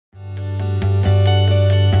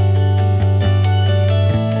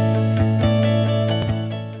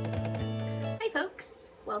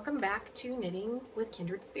back to Knitting with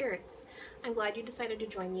Kindred Spirits. I'm glad you decided to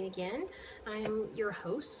join me again. I am your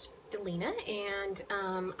host, Delina, and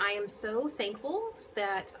I am so thankful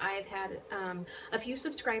that I've had a few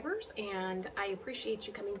subscribers, and I appreciate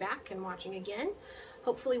you coming back and watching again.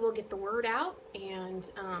 Hopefully we'll get the word out,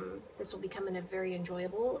 and this will become a very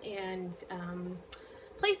enjoyable and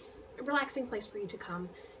relaxing place for you to come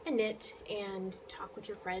and knit and talk with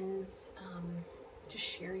your friends. Just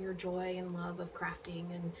share your joy and love of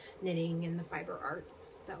crafting and knitting and the fiber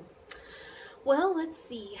arts. So, well, let's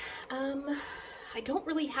see. I don't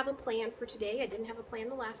really have a plan for today. I didn't have a plan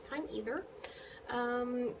the last time either.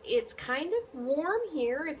 It's kind of warm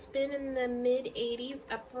here. It's been in the mid 80s,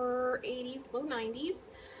 upper 80s, low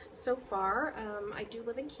 90s so far. I do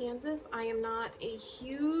live in Kansas. I am not a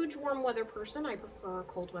huge warm weather person. I prefer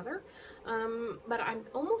cold weather. But I'm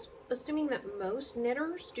almost assuming that most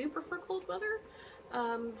knitters do prefer cold weather.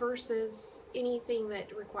 Versus anything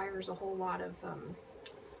that requires a whole lot of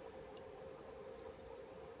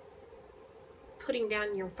putting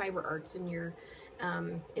down your fiber arts and your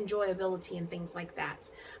enjoyability and things like that.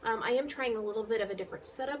 I am trying a little bit of a different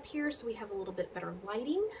setup here, so we have a little bit better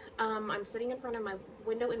lighting. I'm sitting in front of my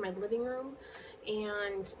window in my living room,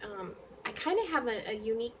 and I kind of have a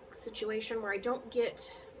unique situation where I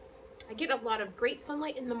get a lot of great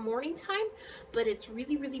sunlight in the morning time, but it's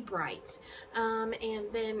really, really bright. And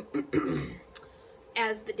then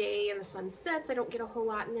as the day and the sun sets, I don't get a whole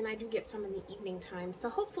lot, and then I do get some in the evening time. So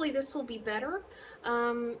hopefully this will be better.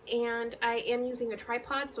 And I am using a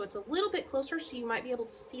tripod, so it's a little bit closer, so you might be able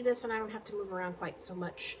to see this, and I don't have to move around quite so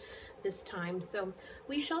much this time. So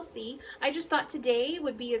we shall see. I just thought today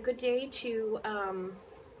would be a good day to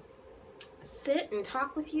sit and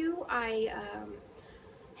talk with you. I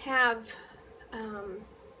have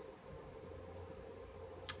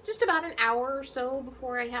just about an hour or so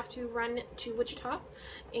before I have to run to Wichita,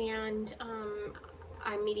 and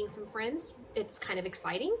I'm meeting some friends. It's kind of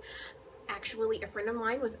exciting. Actually, a friend of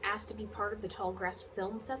mine was asked to be part of the Tall Grass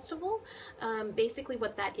Film Festival. Basically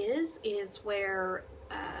what that is where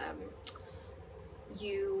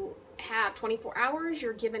you have 24 hours,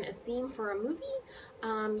 you're given a theme for a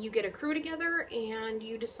movie, you get a crew together, and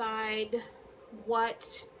you decide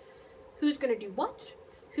who's going to do what,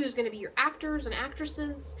 who's going to be your actors and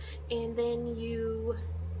actresses, and then you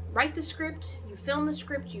write the script, you film the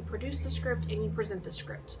script, you produce the script, and you present the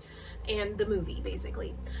script and the movie,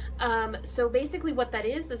 basically. So basically what that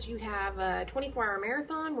is you have a 24-hour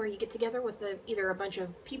marathon where you get together with either a bunch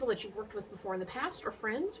of people that you've worked with before in the past or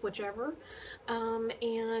friends, whichever,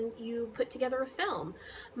 and you put together a film.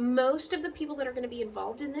 Most of the people that are going to be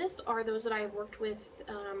involved in this are those that I have worked with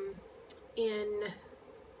in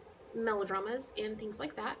melodramas and things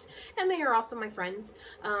like that, and they are also my friends.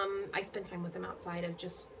 I spend time with them outside of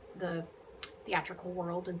just the theatrical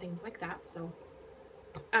world and things like that, so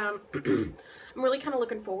I'm really kind of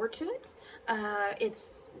looking forward to it.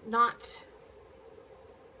 It's not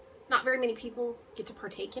very many people get to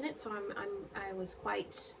partake in it, so I was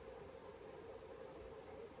quite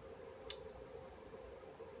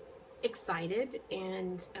excited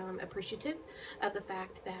and appreciative of the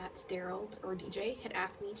fact that Daryl or DJ had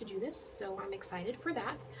asked me to do this, so I'm excited for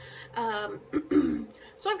that.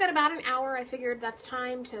 So I've got about an hour. I figured that's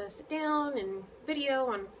time to sit down and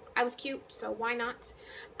video, and I was cute, so why not?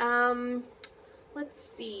 Let's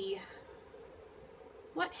see.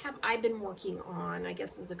 What have I been working on? I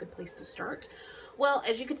guess is a good place to start. Well,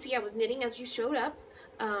 as you could see, I was knitting as you showed up.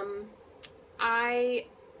 I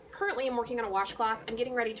currently am working on a washcloth. I'm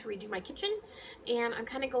getting ready to redo my kitchen, and I'm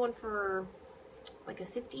kind of going for like a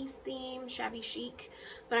 50s theme, shabby chic,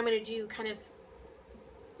 but I'm going to do kind of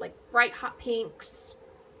like bright hot pinks,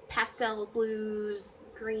 pastel blues,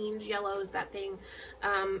 greens, yellows, that thing.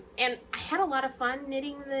 And I had a lot of fun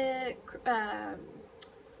knitting the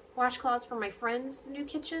washcloths for my friend's new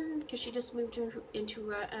kitchen, because she just moved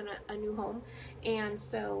into a new home, and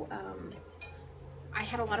so I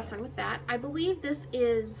had a lot of fun with that. I believe this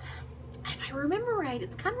is, if I remember right,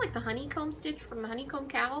 it's kind of like the honeycomb stitch from the honeycomb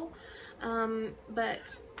cowl,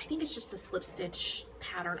 but I think it's just a slip stitch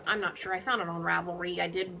pattern. I'm not sure. I found it on Ravelry. I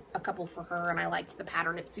did a couple for her, and I liked the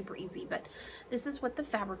pattern. It's super easy, but this is what the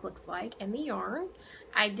fabric looks like, and the yarn.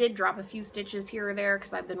 I did drop a few stitches here or there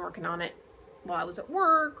because I've been working on it while I was at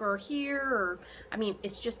work or here, or, I mean,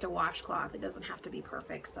 it's just a washcloth. It doesn't have to be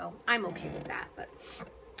perfect, so I'm okay with that, but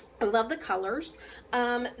I love the colors.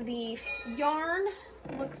 The yarn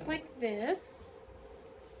looks like this.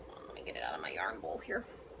 Let me get it out of my yarn bowl here.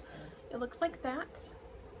 It looks like that.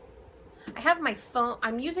 I have my phone,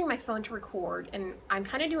 I'm using my phone to record, and I'm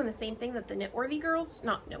kind of doing the same thing that the Knitworthy girls,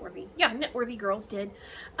 not Knitworthy, yeah, Knitworthy girls did,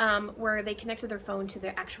 where they connected their phone to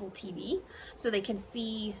the actual TV so they can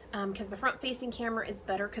see, because the front facing camera is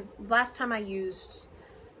better, because last time I used,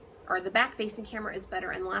 or the back facing camera is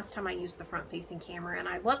better, and last time I used the front facing camera, and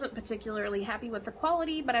I wasn't particularly happy with the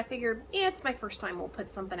quality, but I figured, yeah, it's my first time, we'll put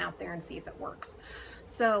something out there and see if it works.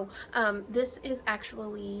 So this is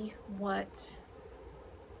actually what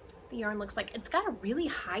the yarn looks like. It's got a really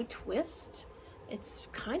high twist. It's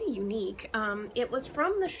kind of unique. It was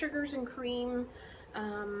from the Sugars and Cream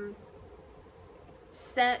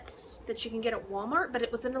set that you can get at Walmart, but it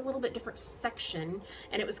was in a little bit different section,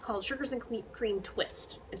 and it was called Sugars and Cream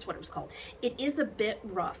Twist is what it was called. It is a bit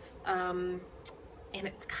rough, and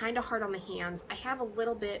it's kind of hard on the hands. I have a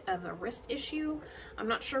little bit of a wrist issue. I'm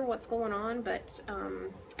not sure what's going on, but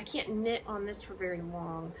I can't knit on this for very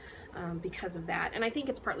long because of that. And I think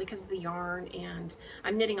it's partly because of the yarn, and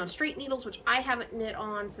I'm knitting on straight needles, which I haven't knit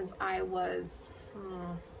on since I was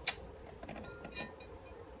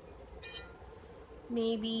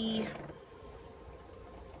maybe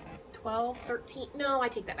 12, 13, no, I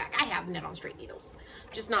take that back. I have knit on straight needles,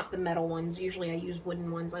 just not the metal ones. Usually I use wooden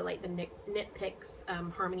ones. I like the Knit Picks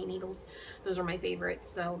Harmony needles. Those are my favorites.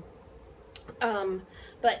 So,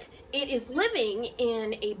 but it is living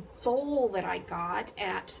in a bowl that I got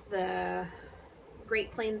at the Great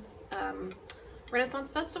Plains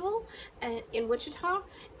Renaissance Festival in Wichita,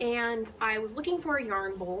 and I was looking for a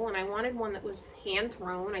yarn bowl, and I wanted one that was hand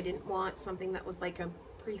thrown. I didn't want something that was like a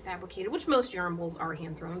prefabricated, which most yarn bowls are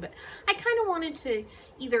hand thrown, but I kind of wanted to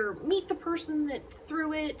either meet the person that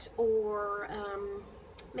threw it or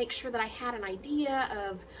make sure that I had an idea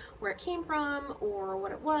of where it came from or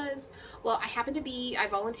what it was. Well, I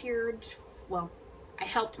volunteered, well, I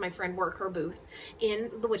helped my friend work her booth in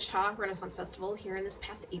the Wichita Renaissance Festival here in this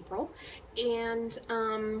past April, and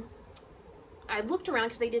I looked around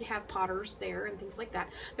because they did have potters there and things like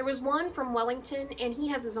that. There was one from Wellington, and he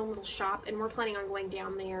has his own little shop, and we're planning on going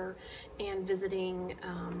down there and visiting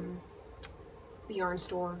the yarn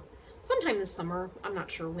store sometime this summer. I'm not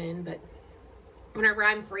sure when, but whenever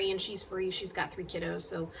I'm free and she's free. She's got 3 kiddos,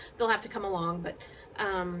 so they'll have to come along. But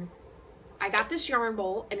I got this yarn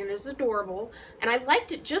bowl, and it is adorable, and I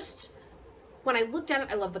liked it just when I looked at it.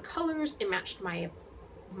 I love the colors. It matched my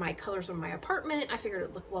colors of my apartment. I figured it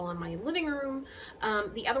would look well in my living room.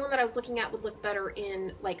 The other one that I was looking at would look better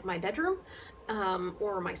in like my bedroom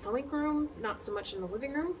or my sewing room, not so much in the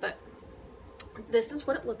living room, but this is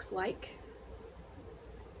what it looks like.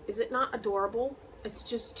 Is it not adorable? It's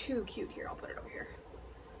just too cute. Here, I'll put it over here.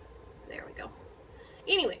 There we go.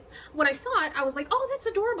 Anyway, when I saw it, I was like, oh, that's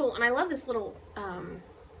adorable. And I love this little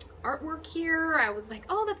artwork here. I was like,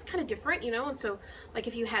 oh, that's kind of different, you know? And so, like,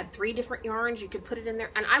 if you had 3 different yarns, you could put it in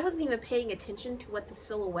there. And I wasn't even paying attention to what the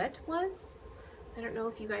silhouette was. I don't know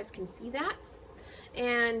if you guys can see that.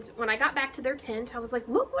 And when I got back to their tent, I was like,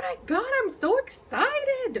 look what I got. I'm so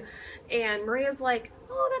excited. And Maria's like,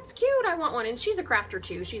 oh, that's cute. I want one. And she's a crafter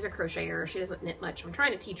too. She's a crocheter. She doesn't knit much. I'm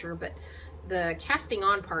trying to teach her, but the casting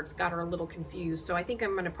on parts got her a little confused. So I think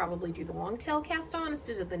I'm going to probably do the long tail cast on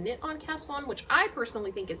instead of the knit on cast on, which I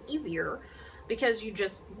personally think is easier because you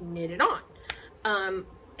just knit it on.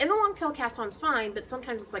 And the long tail cast on's fine, but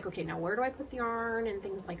sometimes it's like, okay, now where do I put the yarn and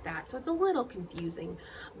things like that. So it's a little confusing.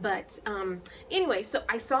 But anyway, so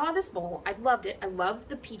I saw this bowl. I loved it. I love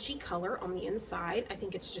the peachy color on the inside. I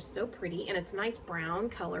think it's just so pretty, and it's nice brown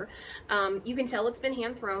color. You can tell it's been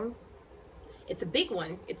hand thrown. It's a big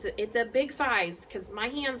one. It's a big size because my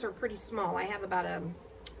hands are pretty small. I have about a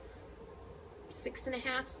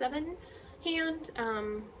 6.5, 7 hand,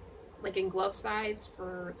 like in glove size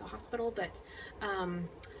for the hospital. But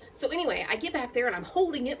so anyway, I get back there and I'm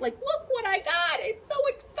holding it like, look what I got. It's so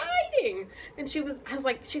exciting. And she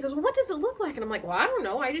goes, well, what does it look like? And I'm like, well, I don't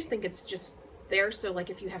know. I just think it's just there. So like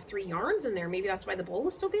if you have 3 yarns in there, maybe that's why the bowl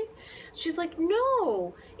is so big. She's like,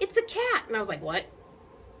 no, it's a cat. And I was like, what?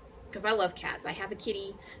 Because I love cats. I have a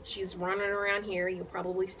kitty. She's running around here. You'll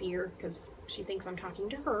probably see her because she thinks I'm talking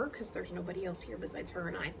to her because there's nobody else here besides her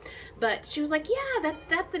and I. But she was like, yeah,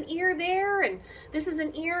 that's an ear there, and this is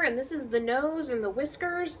an ear, and this is the nose and the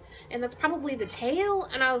whiskers, and that's probably the tail.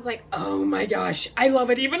 And I was like, oh my gosh, I love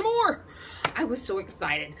it even more. I was so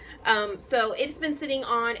excited. So it's been sitting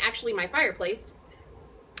on actually my fireplace.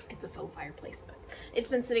 It's a faux fireplace, but it's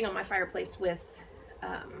been sitting on my fireplace with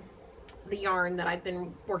the yarn that I've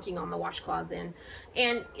been working on the washcloths in,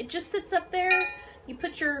 and it just sits up there. You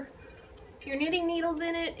put your knitting needles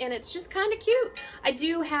in it, and it's just kind of cute. I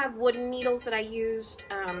do have wooden needles that I used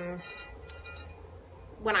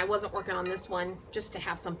when I wasn't working on this one, just to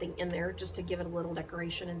have something in there, just to give it a little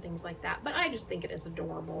decoration and things like that. But I just think it is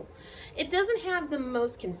adorable. It doesn't have the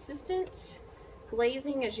most consistent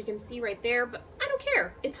glazing, as you can see right there, but I don't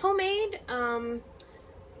care. It's homemade.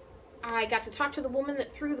 I got to talk to the woman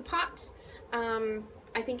that threw the pot.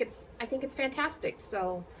 I think it's fantastic.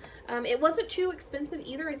 So it wasn't too expensive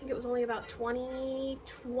either. I think it was only about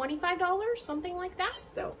 $25, something like that.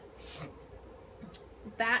 So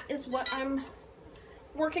that is what I'm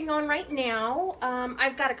working on right now.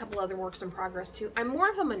 I've got a couple other works in progress too. I'm more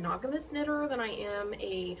of a monogamous knitter than I am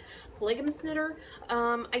a polygamous knitter.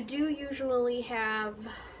 I do usually have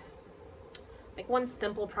like one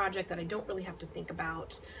simple project that I don't really have to think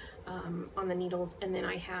about on the needles, and then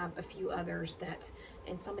I have a few others that,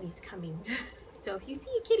 and somebody's coming. So if you see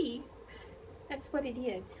a kitty, that's what it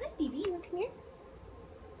is. Hi baby, you wanna come here?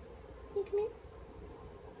 You come here?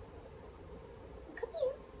 Come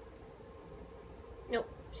here. Nope,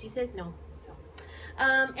 she says no. So,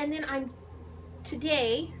 and then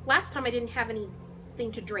today, last time I didn't have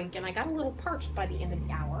anything to drink and I got a little parched by the end of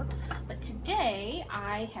the hour, but today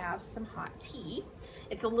I have some hot tea.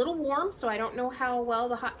 It's a little warm, so I don't know how well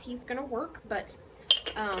the hot tea is gonna work, but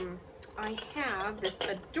I have this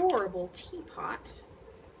adorable teapot.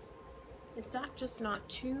 Is that just not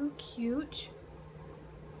too cute?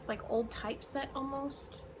 It's like old typeset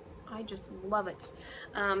almost. I just love it.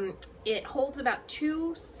 It holds about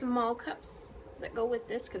 2 small cups that go with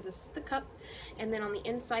this, because this is the cup, and then on the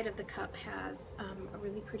inside of the cup has a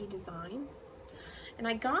really pretty design. And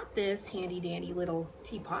I got this handy dandy little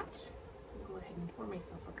teapot. I'll go ahead and pour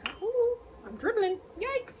myself a cup. Ooh, I'm dribbling.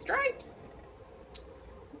 Yikes, stripes.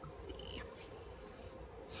 Let's see.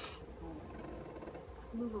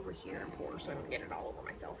 Move over here and pour so I don't get it all over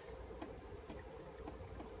myself.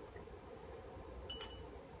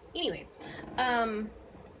 Anyway,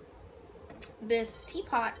 this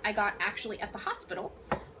teapot I got actually at the hospital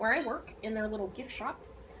where I work, in their little gift shop.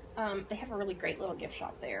 They have a really great little gift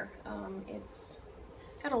shop there. It's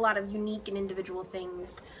got a lot of unique and individual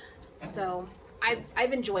things, so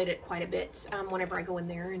I've enjoyed it quite a bit whenever I go in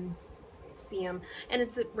there and see them. And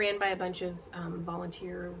it's ran by a bunch of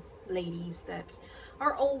volunteer ladies that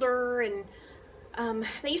are older, and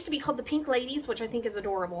they used to be called the Pink Ladies, which I think is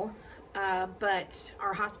adorable. But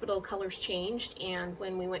our hospital colors changed, and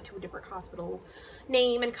when we went to a different hospital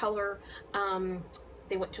name and color,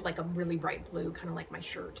 they went to like a really bright blue, kind of like my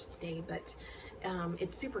shirt today. But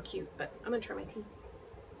it's super cute. But I'm gonna try my tea.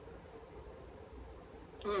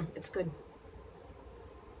 It's good.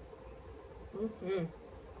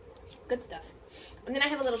 Good stuff. And then I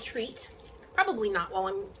have a little treat. Probably not while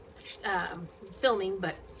I'm filming,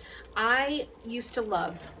 but I used to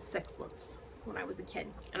love sexlets when I was a kid.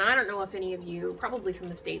 And I don't know if any of you, probably from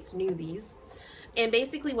the States, knew these. And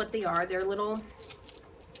basically what they are, they're little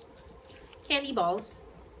candy balls.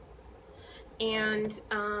 And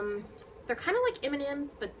they're kind of like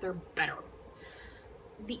M&Ms, but they're better.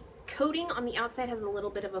 The coating on the outside has a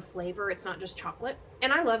little bit of a flavor. It's not just chocolate.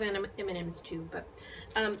 And I love M&Ms too, but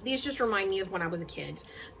these just remind me of when I was a kid.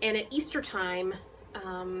 And at Easter time,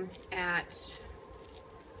 I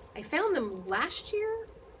found them last year.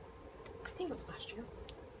 I think it was last year,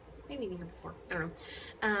 maybe the year before, I don't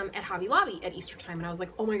know, at Hobby Lobby at Easter time, and I was like,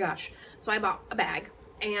 oh my gosh. So I bought a bag,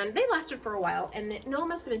 and they lasted for a while, and then, no, it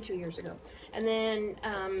must have been 2 years ago. And then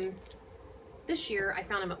this year I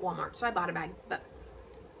found them at Walmart, so I bought a bag, but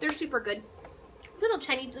they're super good. Little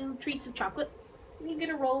tiny little treats of chocolate. You get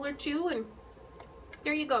a roll or two, and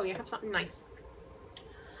there you go, you have something nice.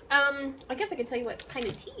 I guess I can tell you what kind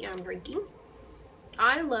of tea I'm drinking.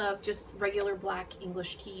 I love just regular black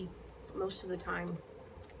English tea most of the time.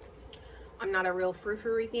 I'm not a real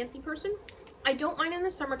frou-frou-y fancy person. I don't mind in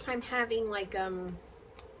the summertime having like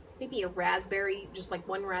maybe a raspberry, just like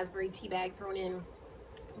one raspberry tea bag thrown in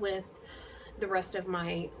with the rest of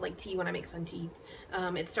my like tea when I make sun tea.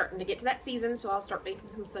 It's starting to get to that season, so I'll start making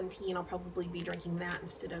some sun tea, and I'll probably be drinking that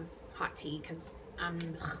instead of hot tea, because I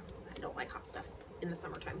don't like hot stuff in the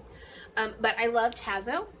summertime. But I love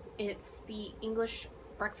Tazo. It's the English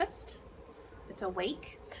breakfast. It's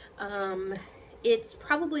awake. It's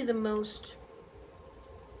probably the most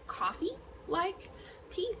coffee-like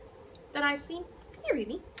tea that I've seen. Come here,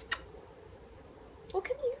 baby. Oh,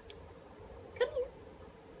 come here. Come here.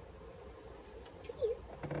 Come here.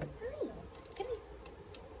 Hi. Come here.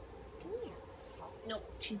 Come here.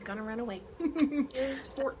 Nope, she's gonna run away. Is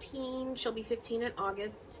 14. She'll be 15 in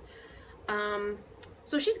August.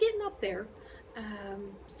 So she's getting up there.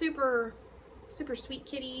 Super sweet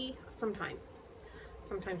kitty. Sometimes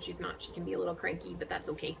she's not. She can be a little cranky, but that's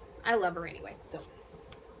okay. I love her anyway. So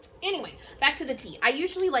Anyway, back to the tea. I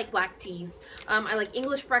usually like black teas. I like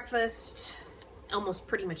English breakfast, almost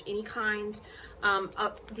pretty much any kind.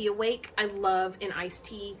 The Awake, I love an iced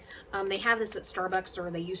tea. They have this at Starbucks,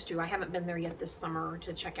 or they used to. I haven't been there yet this summer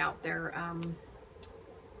to check out their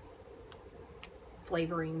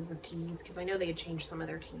flavorings of teas, because I know they had changed some of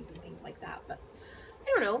their teas and things like that, but I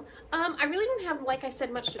don't know. I really don't have, like I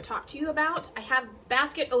said, much to talk to you about. I have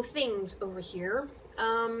basket o' things over here.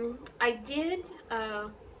 I did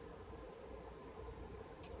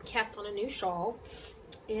cast on a new shawl.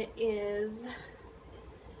 It is,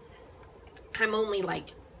 I'm only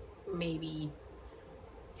like maybe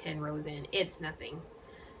 10 rows in. It's nothing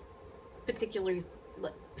particularly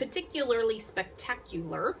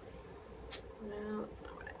spectacular. No, it's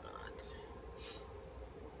not what I want.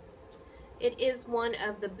 It is one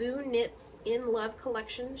of the Boo Knits In Love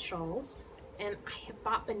collection shawls, and I had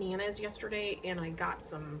bought bananas yesterday, and I got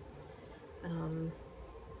some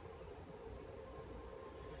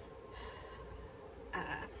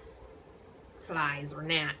flies or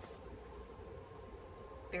gnats. It's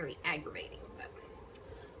very aggravating, but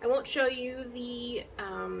I won't show you the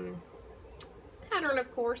pattern,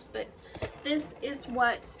 of course, but this is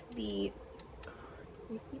what the,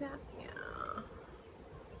 you see that? Yeah.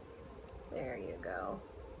 There you go.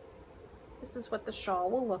 This is what the shawl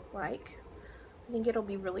will look like. I think it'll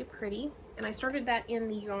be really pretty. And I started that in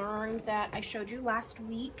the yarn that I showed you last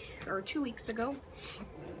week, or 2 weeks ago.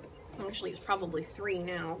 Actually, it's probably 3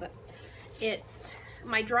 now, but it's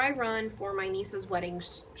my dry run for my niece's wedding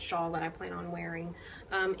shawl that I plan on wearing.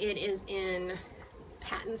 It is in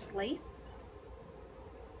Patton's lace.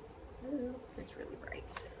 Ooh, it's really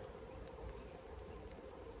bright.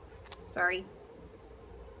 Sorry.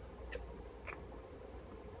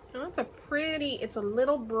 Oh, it's a pretty, it's a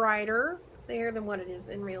little brighter there than what it is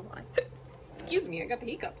in real life. Excuse me, I got the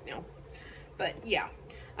hiccups now. But yeah,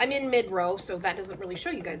 I'm in mid-row, so that doesn't really show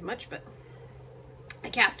you guys much, but I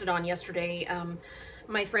cast it on yesterday.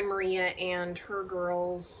 My friend Maria and her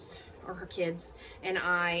girls, or her kids, and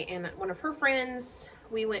I and one of her friends,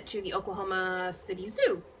 we went to the Oklahoma City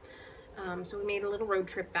Zoo. So we made a little road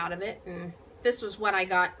trip out of it, and this was what I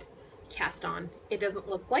got cast on. It doesn't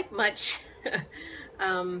look like much.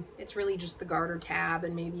 It's really just the garter tab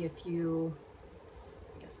and maybe a few,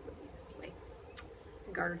 I guess it would be this way,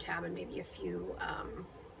 a garter tab and maybe a few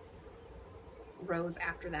rows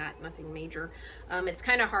after that, nothing major. It's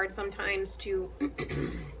kind of hard sometimes to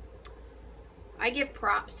I give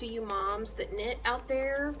props to you moms that knit out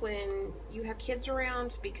there when you have kids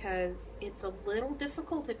around, because it's a little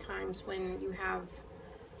difficult at times when you have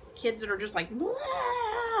kids that are just like blah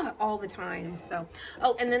all the time. So,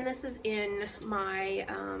 oh, and then this is in my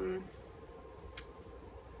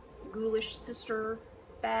Ghoulish Sister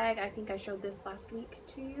bag. I think I showed this last week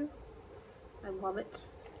to you. I love it.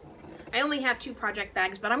 I only have 2 project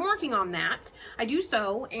bags, but I'm working on that. I do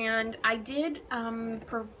sew, and I did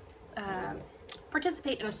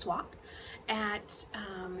participate in a swap at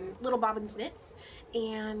Little Bobbin's Knits,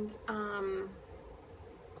 and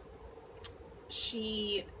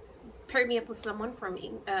she paired me up with someone from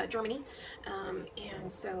Germany,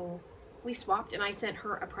 and so we swapped, and I sent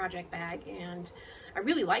her a project bag, and I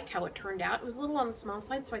really liked how it turned out. It was a little on the small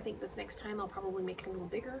side, so I think this next time I'll probably make it a little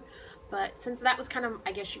bigger, but since that was kind of,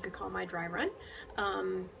 I guess you could call my dry run,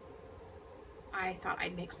 I thought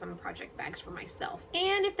I'd make some project bags for myself.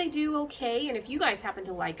 And if they do okay, and if you guys happen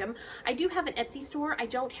to like them, I do have an Etsy store. I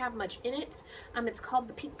don't have much in it. It's called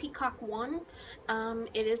the Pink Peacock 1.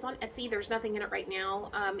 It is on Etsy. There's nothing in it right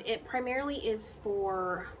now. It primarily is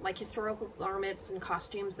for like historical garments and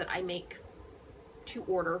costumes that I make to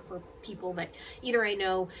order for people that either I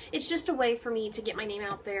know. It's just a way for me to get my name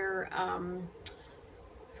out there,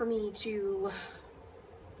 for me to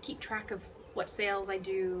keep track of what sales I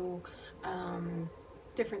do,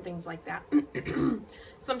 different things like that.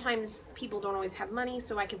 Sometimes people don't always have money,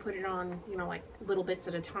 so I can put it on, you know, like little bits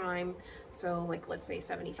at a time. So like, let's say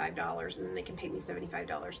 $75, and then they can pay me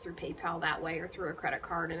 $75 through PayPal that way, or through a credit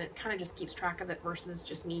card, and it kind of just keeps track of it versus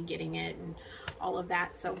just me getting it and all of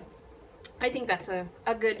that. So I think that's a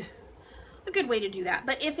good way to do that.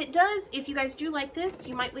 But if it does, if you guys do like this,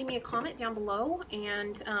 you might leave me a comment down below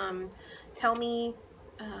and tell me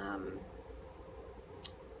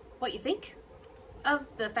what you think of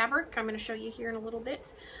the fabric. I'm going to show you here in a little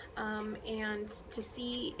bit, and to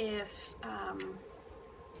see if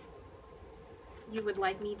you would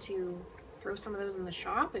like me to throw some of those in the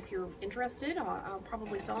shop. If you're interested, I'll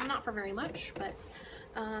probably sell them, not for very much, but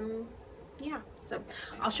yeah, so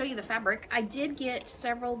I'll show you the fabric. I did get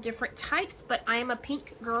several different types, but I am a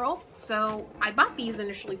pink girl, so I bought these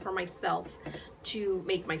initially for myself to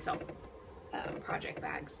make myself project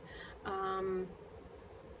bags.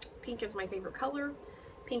 Pink is my favorite color.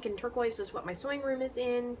 Pink and turquoise is what my sewing room is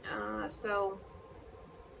in. So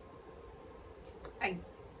I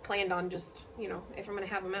planned on just, you know, if I'm going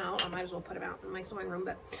to have them out, I might as well put them out in my sewing room.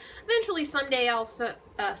 But eventually someday I'll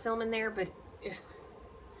film in there, but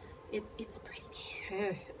it's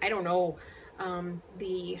pretty. I don't know.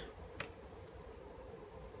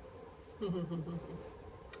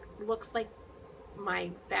 Looks like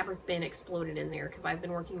my fabric bin exploded in there because I've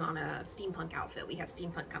been working on a steampunk outfit. We have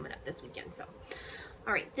steampunk coming up this weekend. So,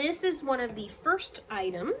 all right, this is one of the first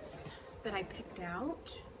items that I picked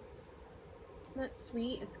out. Isn't that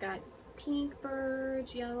sweet? It's got pink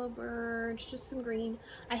birds, yellow birds, just some green.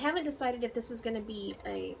 I haven't decided if this is going to be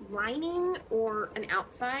a lining or an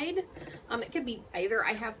outside. It could be either.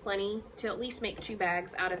 I have plenty to at least make 2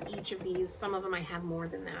 bags out of each of these. Some of them I have more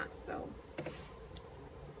than that, so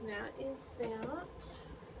that is that.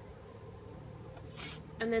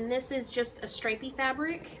 And then this is just a stripy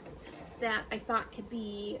fabric that I thought could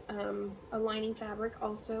be a lining fabric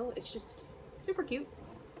also. It's just super cute.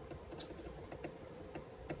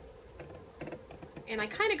 And I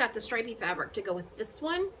kind of got the stripy fabric to go with this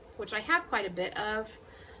one, which I have quite a bit of.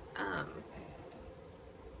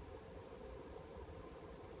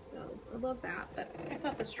 So I love that, but I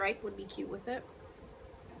thought the stripe would be cute with it.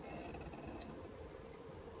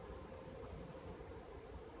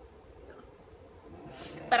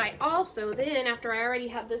 But I also then, after I already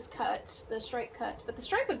have this cut, the stripe cut, but the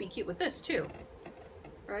stripe would be cute with this too,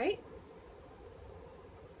 right?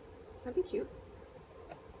 That'd be cute.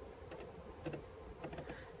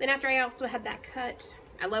 Then after I also had that cut,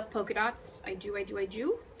 I love polka dots. I do.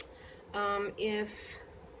 If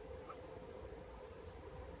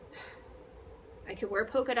I could wear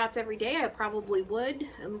polka dots every day, I probably would,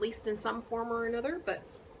 at least in some form or another. But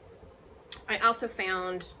I also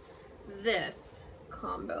found this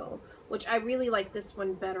combo, which I really like this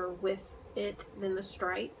one better with it than the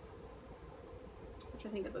stripe, which I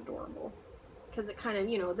think is adorable. Because it kind of,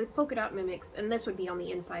 you know, the polka dot mimics, and this would be on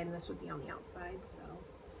the inside and this would be on the outside, so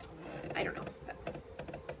I don't know. But.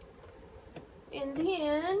 And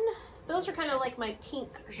then those are kind of like my pink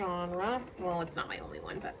genre. Well, it's not my only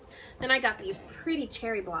one, but then I got these pretty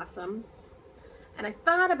cherry blossoms, and I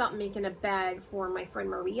thought about making a bag for my friend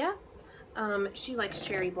Maria. She likes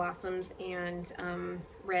cherry blossoms and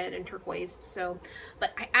red and turquoise. So,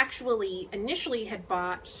 but I actually initially had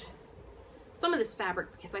bought some of this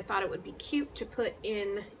fabric because I thought it would be cute to put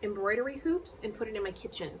in embroidery hoops and put it in my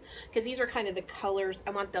kitchen, because these are kind of the colors I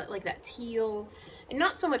want, like that teal and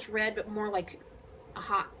not so much red, but more like a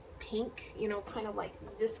hot pink, you know, kind of like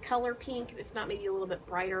this color pink, if not maybe a little bit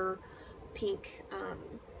brighter pink,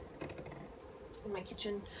 in my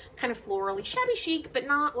kitchen. Kind of florally, shabby chic, but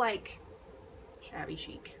not like shabby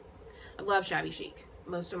chic. I love shabby chic.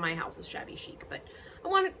 Most of my house is shabby chic, but I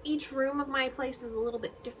wanted each room of my place is a little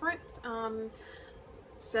bit different,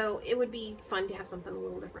 so it would be fun to have something a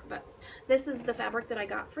little different. But this is the fabric that I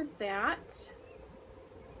got for that.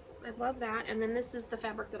 I love that. And then this is the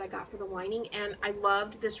fabric that I got for the lining, and I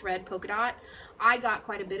loved this red polka dot. I got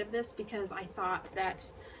quite a bit of this because I thought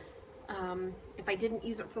that if I didn't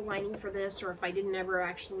use it for lining for this, or if I didn't ever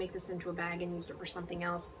actually make this into a bag and used it for something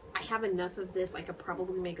else, I have enough of this I could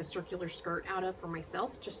probably make a circular skirt out of for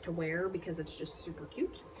myself just to wear, because it's just super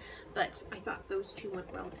cute. But I thought those two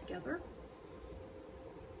went well together.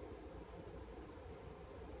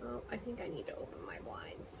 Oh, I think I need to open my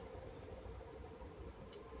blinds.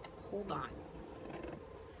 Hold on.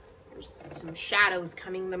 There's some shadows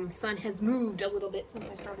coming. The sun has moved a little bit since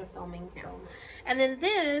I started filming. So, and then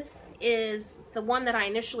this is the one that I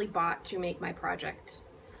initially bought to make my project,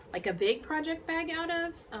 like a big project bag out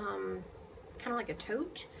of, kind of like a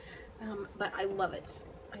tote. But I love it.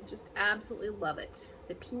 I just absolutely love it.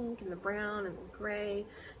 The pink and the brown and the gray.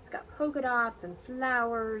 It's got polka dots and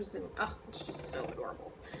flowers, and oh, it's just so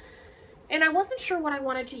adorable. And I wasn't sure what I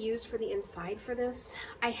wanted to use for the inside for this.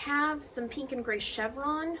 I have some pink and gray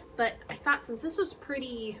chevron, but I thought since this was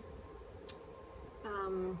pretty,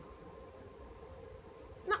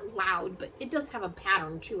 not loud, but it does have a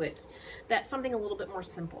pattern to it, that something a little bit more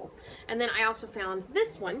simple. And then I also found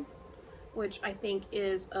this one, which I think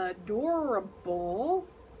is adorable.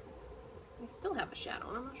 I still have a shadow,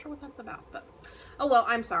 and I'm not sure what that's about, but oh well,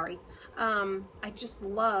 I'm sorry. I just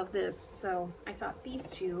love this, so I thought these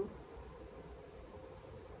two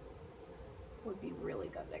would be really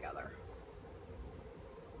good together.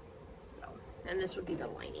 So, and this would be the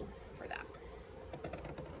lining for that.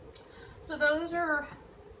 So those are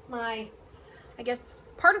my, I guess,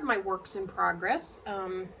 part of my works in progress.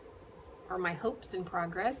 or my hopes in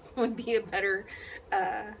progress would be a better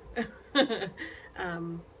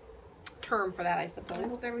term for that, I suppose. I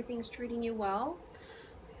hope everything's treating you well.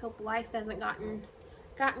 I hope life hasn't gotten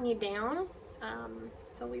you down.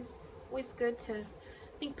 It's always good to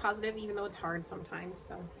think positive, even though it's hard sometimes.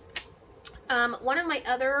 So, one of my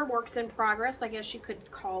other works in progress, I guess you could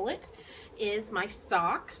call it, is my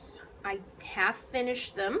socks. I have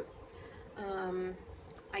finished them.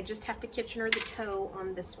 I just have to Kitchener the toe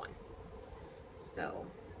on this one. So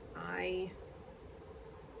I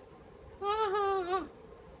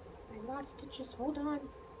lost stitches. Hold on.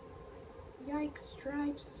 Yikes,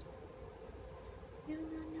 stripes.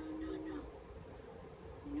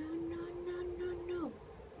 No.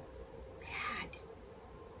 Bad.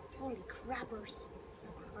 Holy crappers.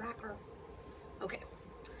 Cracker. Okay.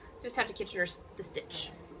 Just have to Kitchener the stitch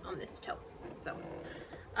on this toe. So,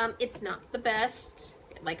 it's not the best.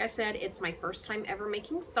 Like I said, it's my first time ever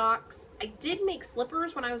making socks. I did make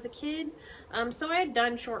slippers when I was a kid. So I had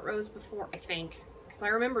done short rows before, I think. Because I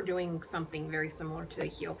remember doing something very similar to the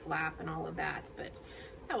heel flap and all of that. But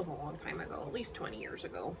that was a long time ago. At least 20 years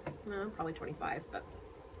ago. Probably 25. But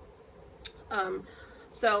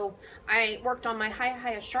so I worked on my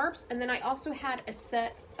Hiya sharps. And then I also had a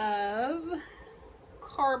set of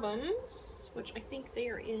carbons, which I think they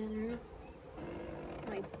are in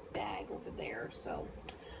my bag over there. So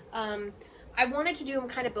I wanted to do them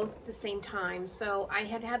kind of both at the same time. So I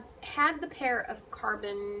had the pair of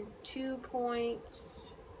carbon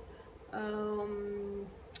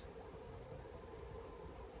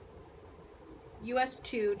US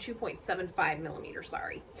 2.75 millimeter,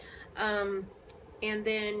 sorry. And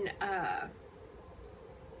then I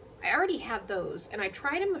already had those, and I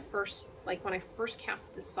tried them when I first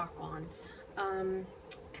cast this sock on, and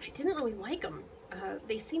I didn't really like them.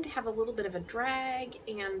 They seem to have a little bit of a drag,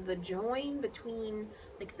 and the join between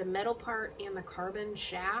like the metal part and the carbon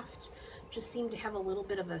shaft just seemed to have a little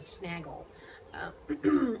bit of a snaggle.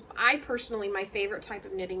 I personally, my favorite type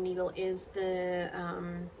of knitting needle is the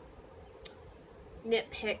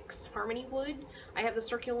Knit Picks Harmony Wood. I have the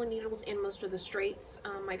circular needles and most of the straights.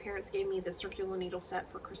 My parents gave me the circular needle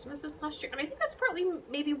set for Christmas this last year, and I think that's partly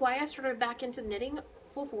maybe why I started back into knitting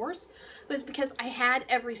full force, was because I had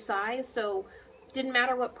every size, so didn't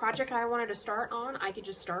matter what project I wanted to start on, I could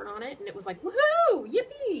just start on it, and it was like, woohoo,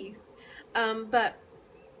 yippee! But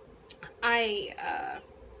I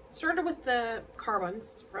started with the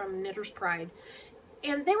carbons from Knitter's Pride,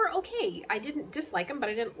 and they were okay. I didn't dislike them, but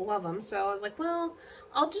I didn't love them, so I was like, well,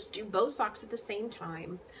 I'll just do both socks at the same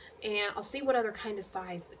time, and I'll see what other kind of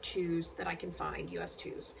size 2s that I can find, US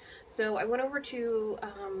 2s. So I went over to,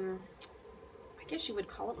 I guess you would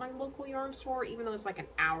call it my local yarn store, even though it's like an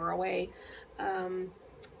hour away,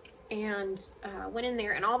 and went in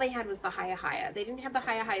there, and all they had was the Hiya. They didn't have the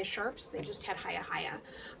Hiya sharps, they just had Hiya.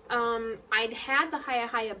 I'd had the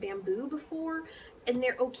Hiya bamboo before, and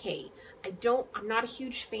they're okay. I'm not a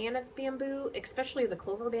huge fan of bamboo, especially the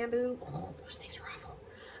clover bamboo. Oh, those things are awful.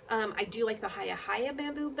 I do like the Hiya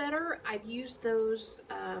bamboo better. I've used those,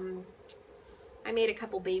 I made a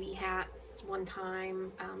couple baby hats one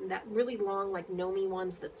time, that really long, like Nomi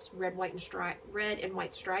ones that's red and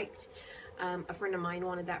white striped. A friend of mine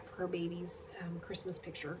wanted that for her baby's Christmas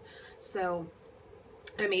picture, so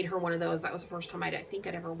I made her one of those. That was the first time I think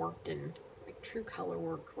I'd ever worked in like true color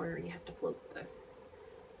work, where you have to float the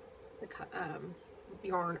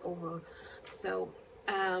yarn over. So,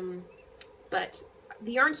 but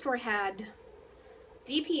the yarn store had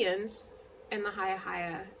DPNs and the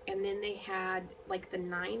Hiya, and then they had like the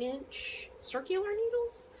 9-inch circular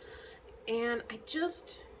needles, and I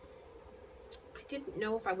didn't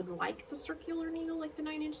know if I would like the circular needle, like the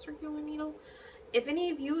 9-inch circular needle. If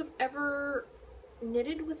any of you have ever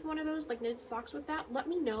knitted with one of those, like knitted socks with that, let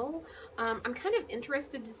me know. I'm kind of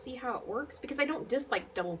interested to see how it works, because I don't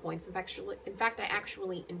dislike double points. In fact, I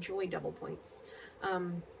actually enjoy double points.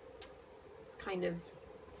 It's kind of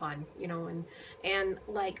fun, you know, and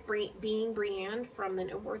like being Brienne from the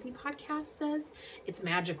Noteworthy podcast says, it's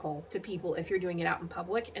magical to people if you're doing it out in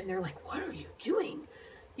public, and they're like, what are you doing?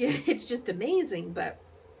 Yeah, it's just amazing. But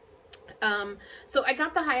so I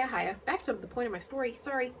got the Hiya. Back to the point of my story.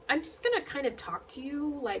 Sorry, I'm just gonna kind of talk to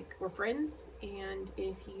you like we're friends, and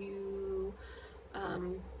if you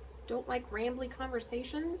don't like rambly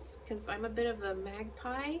conversations, because I'm a bit of a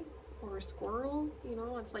magpie or a squirrel, you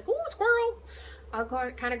know, it's like, ooh, squirrel, I'll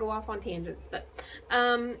kind of go off on tangents. But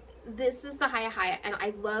this is the Hiya, and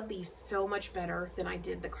I love these so much better than I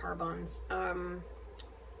did the carbons.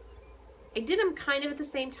 I did them kind of at the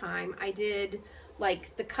same time. I did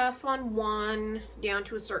like the cuff on one down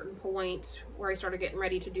to a certain point where I started getting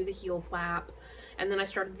ready to do the heel flap, and then I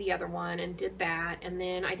started the other one and did that, and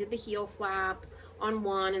then I did the heel flap on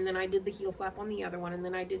one, and then I did the heel flap on the other one, and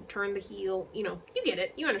then I did turn the heel, you know, you get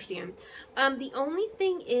it, you understand. The only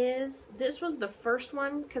thing is, this was the first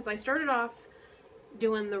one, because I started off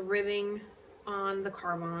doing the ribbing on the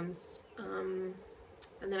carve-ons, and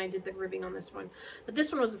then I did the ribbing on this one, but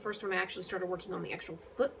this one was the first one I actually started working on the actual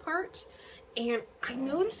foot part, and I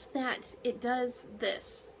noticed that it does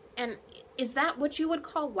this. And is that what you would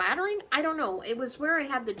call laddering? I don't know. It was where I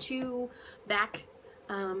had the two back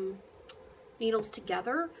needles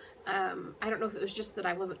together. I don't know if it was just that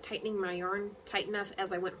I wasn't tightening my yarn tight enough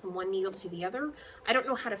as I went from one needle to the other. I don't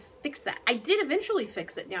know how to fix that. I did eventually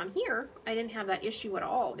fix it down here. I didn't have that issue at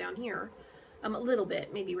all down here. A little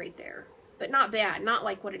bit, maybe right there. But not bad. Not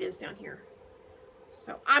like what it is down here.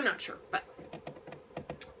 So, I'm not sure. But,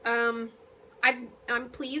 I'm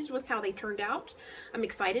pleased with how they turned out. I'm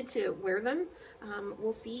excited to wear them.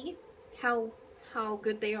 We'll see how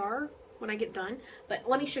good they are when I get done. But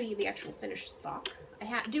let me show you the actual finished sock.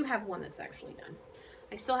 I do have one that's actually done.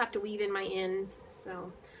 I still have to weave in my ends,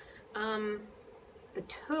 so the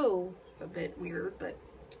toe is a bit weird, but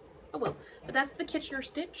oh well. But that's the Kitchener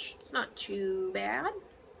stitch. It's not too bad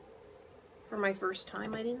for my first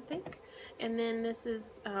time, I didn't think. And then this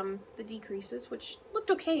is the decreases, which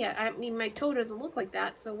looked okay. I mean, my toe doesn't look like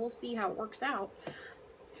that, so we'll see how it works out.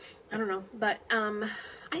 I don't know, but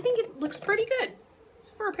I think it looks pretty good. It's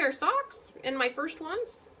for a pair of socks, and my first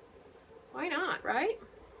ones. Why not, right?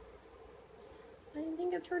 I didn't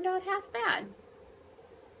think it turned out half bad.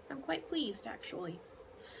 I'm quite pleased, actually.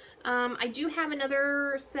 I do have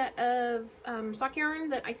another set of sock yarn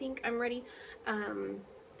that I think I'm ready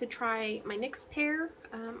to try my next pair.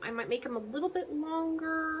 I might make them a little bit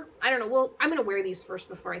longer. I don't know. Well, I'm going to wear these first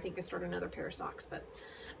before I think I start another pair of socks. But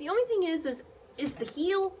the only thing is the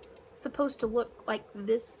heel supposed to look like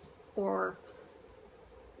this or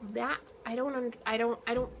that? I don't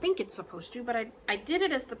think it's supposed to, but I did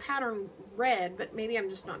it as the pattern read, but maybe I'm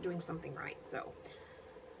just not doing something right. So,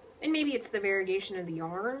 and maybe it's the variegation of the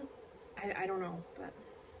yarn. I don't know, but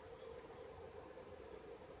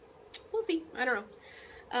we'll see. I don't know.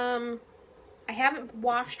 I haven't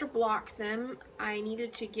washed or blocked them. I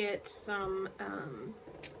needed to get some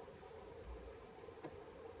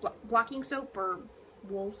blocking soap or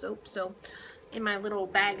wool soap. So in my little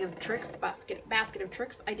bag of tricks, basket of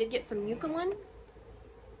tricks, I did get some eucalyptus,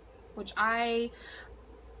 which I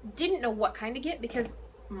didn't know what kind to get because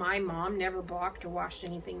my mom never blocked or washed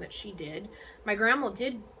anything that she did. My grandma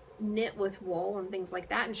did knit with wool and things like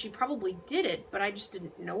that, and she probably did it, but I just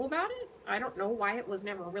didn't know about it. I don't know why it was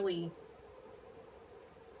never really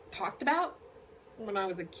talked about when I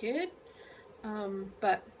was a kid.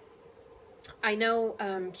 But I know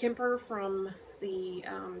Kimper from the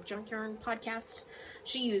Junk Yarn podcast,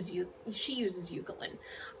 she uses eucalyptus.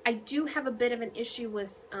 I do have a bit of an issue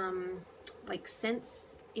with like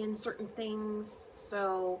scents in certain things,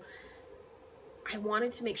 so I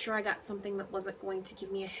wanted to make sure I got something that wasn't going to give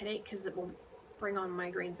me a headache, because it will bring on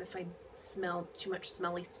migraines if I smell too much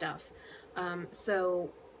smelly stuff. So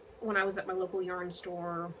when I was at my local yarn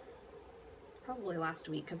store, probably last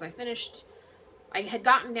week, because I had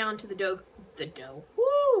gotten down to the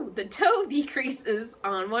toe decreases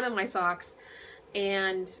on one of my socks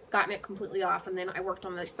and gotten it completely off, and then I worked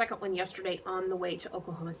on the second one yesterday on the way to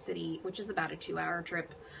Oklahoma City, which is about a 2-hour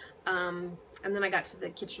trip. And then I got to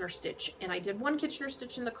the Kitchener stitch, and I did one Kitchener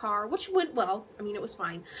stitch in the car, which went well. I mean, it was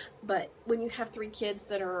fine. But when you have 3 kids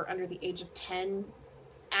that are under the age of 10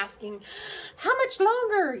 asking, how much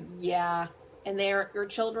longer? Yeah. And they're your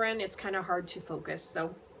children, it's kind of hard to focus.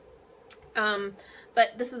 So,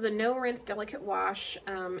 but this is a no rinse delicate wash.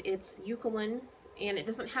 It's eucalyptus, and it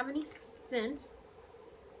doesn't have any scent.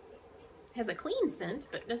 It has a clean scent,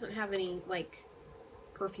 but it doesn't have any like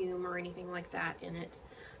perfume or anything like that in it.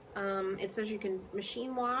 It says you can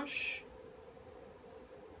machine wash,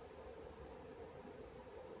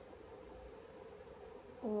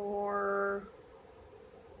 or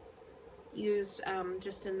use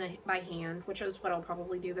just by hand, which is what I'll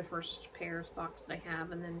probably do the first pair of socks that I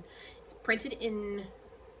have. And then it's printed in,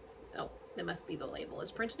 oh, that must be the label.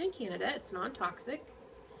 It's printed in Canada. It's non-toxic.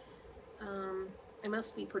 It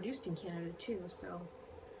must be produced in Canada too. So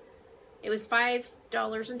it was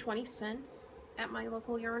 $5.20 at my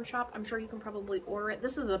local yarn shop. I'm sure you can probably order it.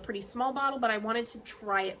 This is a pretty small bottle, but I wanted to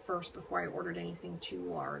try it first before I ordered anything too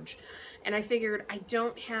large. And I figured I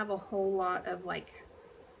don't have a whole lot of like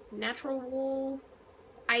natural wool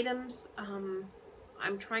items. I'm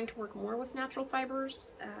trying to work more with natural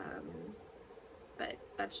fibers, but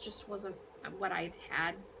that's just wasn't what I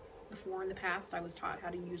had before in the past. I was taught how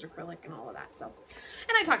to use acrylic and all of that. So,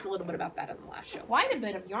 and I talked a little bit about that in the last show. Quite a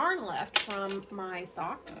bit of yarn left from my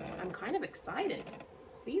socks. I'm kind of excited.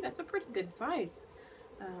 See, that's a pretty good size.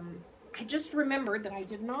 I just remembered that I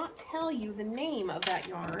did not tell you the name of that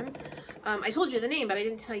yarn. I told you the name, but I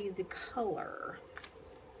didn't tell you the color.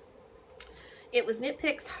 It was Knit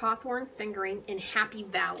Picks Hawthorne Fingering in Happy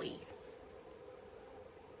Valley.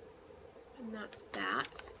 And that's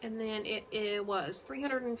that. And then it was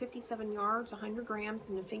 357 yards, 100 grams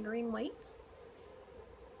in the fingering weights.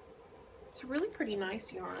 It's a really pretty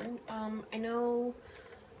nice yarn. I know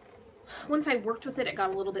once I worked with it, it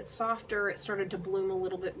got a little bit softer. It started to bloom a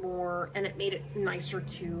little bit more, and it made it nicer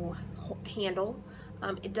to handle.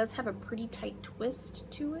 It does have a pretty tight twist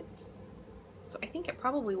to it, so I think it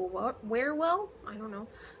probably will wear well. I don't know,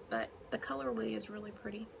 but the colorway is really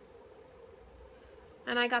pretty.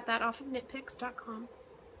 And I got that off of knitpicks.com.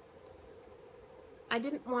 I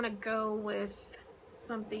didn't want to go with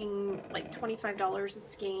something like $25 a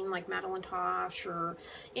skein like Madeline Tosh or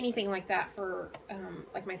anything like that for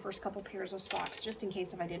like my first couple pairs of socks, just in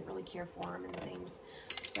case if I didn't really care for them and things.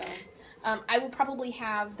 So I will probably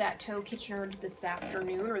have that toe Kitchener this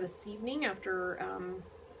afternoon or this evening after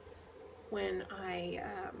when I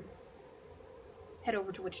head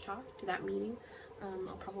over to Wichita to that meeting.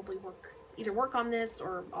 I'll probably either work on this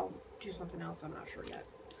or I'll do something else. I'm not sure yet.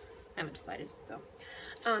 I haven't decided. So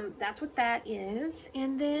that's what that is.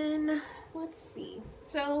 And then let's see.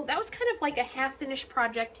 So that was kind of like a half finished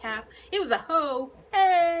project, half. It was a ho,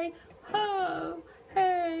 hey, ho,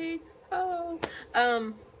 hey, ho.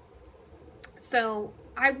 So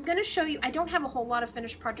I'm going to show you, I don't have a whole lot of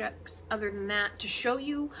finished projects other than that to show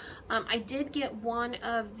you. I did get one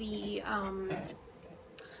of the,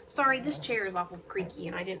 sorry, this chair is awful creaky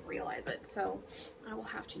and I didn't realize it, so I will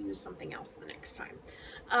have to use something else the next time.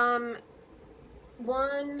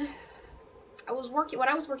 What I was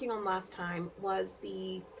working on last time was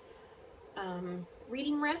the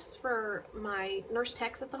reading rests for my nurse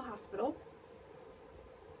techs at the hospital.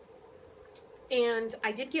 And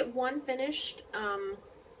I did get one finished.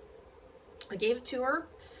 I gave it to her,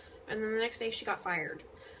 and then the next day she got fired.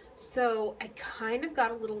 So I kind of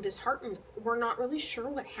got a little disheartened. We're not really sure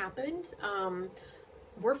what happened.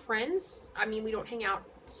 We're friends. I mean, we don't hang out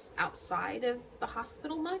outside of the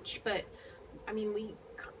hospital much, but I mean, we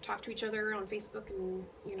talk to each other on Facebook and,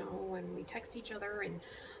 you know, and we text each other, and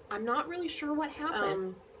I'm not really sure what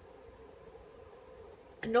happened.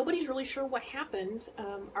 And nobody's really sure what happened.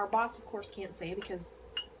 Our boss, of course, can't say because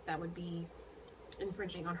that would be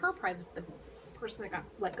infringing on her privacy, the person that got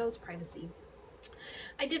let go's privacy.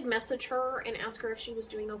 I did message her and ask her if she was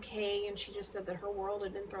doing okay, and she just said that her world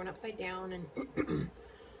had been thrown upside down, and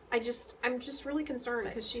I'm just really concerned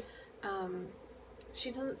because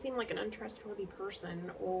she doesn't seem like an untrustworthy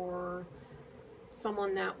person or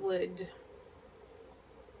someone that would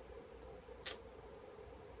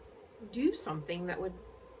do something that would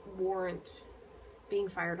warrant being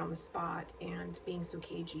fired on the spot and being so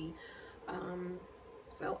cagey.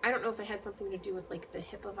 So I don't know if it had something to do with like the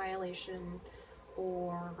HIPAA violation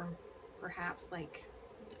or perhaps like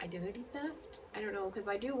identity theft. I don't know, because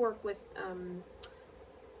I do work with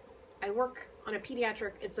I work on a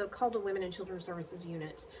pediatric, it's called a Women and Children's Services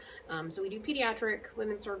unit. So we do pediatric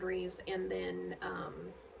women's surgeries, and then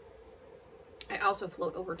I also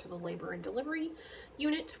float over to the labor and delivery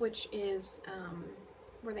unit, which is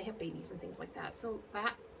where they have babies and things like that. So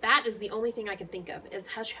that is the only thing I can think of, as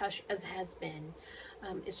hush hush as has been.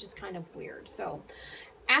 It's just kind of weird. So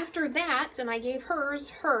after that, and I gave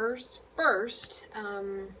hers first,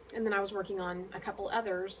 and then I was working on a couple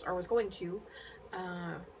others, or was going to,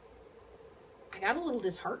 I got a little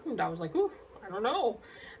disheartened. I was like, ooh, I don't know.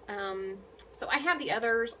 So I have the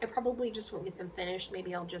others. I probably just won't get them finished.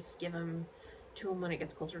 Maybe I'll just give them to them when it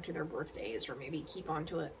gets closer to their birthdays, or maybe keep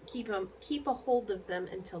a hold of them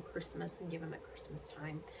until Christmas and give them at Christmas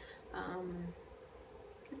time.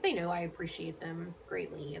 Because they know I appreciate them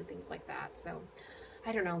greatly and things like that. So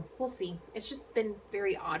I don't know. We'll see. It's just been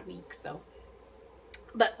very odd week. So,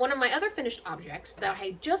 but one of my other finished objects that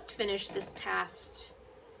I just finished this past.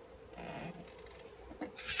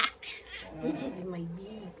 This is my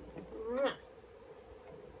baby.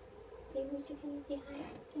 Say, Lucy, can you say hi?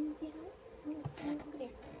 Can you say hi? Over there.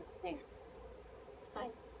 There. Hi.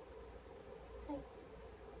 Hi.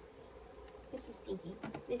 This is Stinky.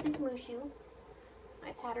 This is Mushu.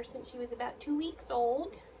 I've had her since she was about 2 weeks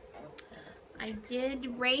old. I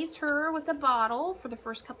did raise her with a bottle for the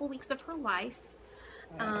first couple weeks of her life.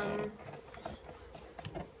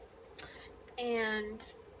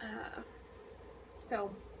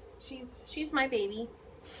 So she's my baby,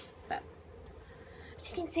 but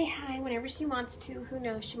She can say hi whenever she wants to. Who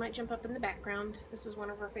knows? She might jump up in the background. This is one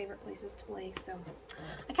of her favorite places to lay, so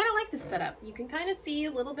I kind of like this setup. You can kind of see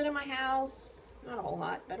a little bit of my house. Not a whole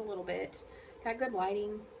lot, but a little bit. Got good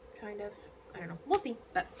lighting, kind of. I don't know. We'll see.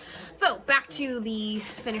 But so back to the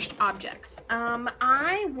finished objects.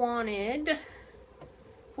 I wanted,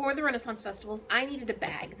 for the Renaissance festivals, I needed a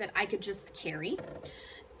bag that I could just carry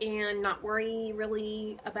and not worry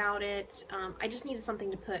really about it. I just needed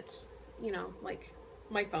something to put, you know, like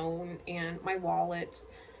my phone and my wallet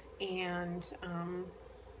and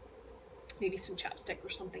maybe some chapstick or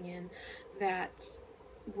something in that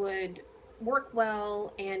would work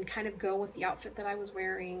well and kind of go with the outfit that I was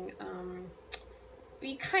wearing.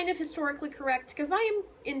 Be kind of historically correct, because I am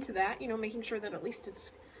into that, you know, making sure that at least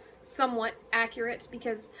it's somewhat accurate,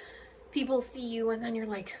 because people see you and then you're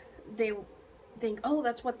like, they think, oh,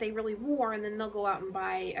 that's what they really wore, and then they'll go out and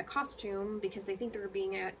buy a costume because they think they're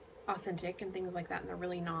being authentic and things like that, and they're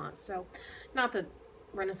really not. So, not that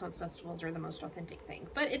Renaissance festivals are the most authentic thing,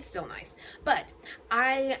 but it's still nice. But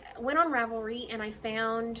I went on Ravelry and I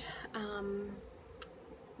found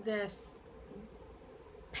this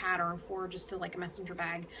pattern for just like a messenger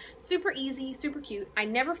bag. Super easy, super cute. I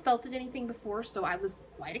never felted anything before, so I was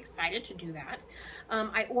quite excited to do that.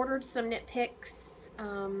 I ordered some Knit Picks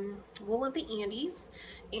wool of the Andes,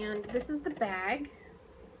 and this is the bag.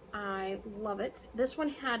 I love it. This one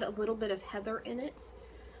had a little bit of heather in it,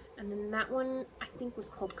 and then that one I think was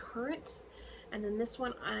called Current, and then this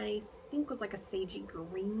one I think was like a sagey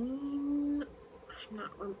green.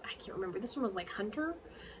 I can't remember. This one was like Hunter,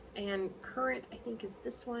 and Current I think is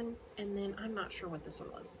this one, and then I'm not sure what this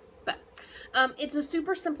one was. But it's a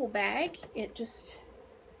super simple bag. This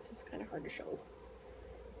is kind of hard to show,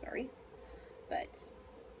 sorry, but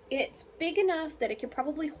it's big enough that it could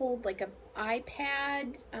probably hold like an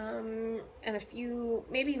iPad and a few,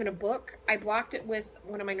 maybe even a book. I blocked it with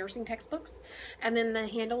one of my nursing textbooks, and then the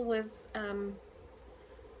handle was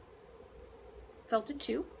felted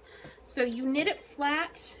too. So you knit it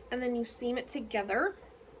flat and then you seam it together.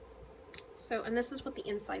 So, and this is what the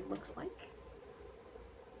inside looks like.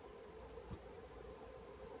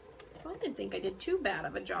 So I didn't think I did too bad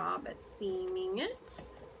of a job at seaming it.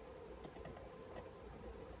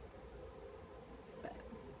 But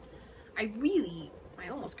I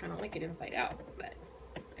almost kind of like it inside out, but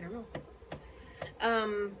I don't know.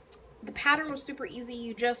 The pattern was super easy.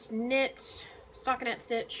 You just knit stockinette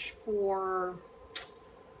stitch for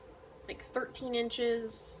like 13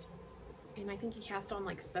 inches. And I think you cast on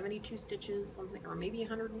like 72 stitches, something, or maybe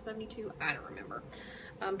 172. I don't remember.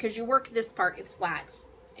 Because you work this part, it's flat.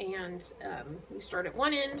 And you start at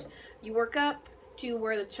one end, you work up to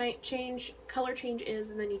where the color change is,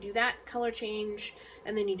 and then you do that color change,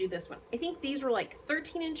 and then you do this one. I think these were like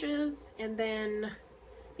 13 inches, and then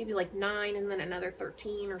maybe like 9, and then another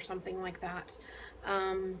 13 or something like that.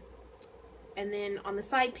 And then on the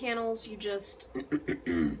side panels, you just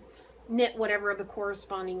knit whatever the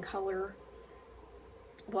corresponding color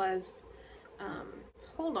was.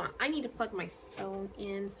 Hold on, I need to plug my phone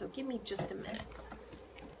in, so give me just a minute.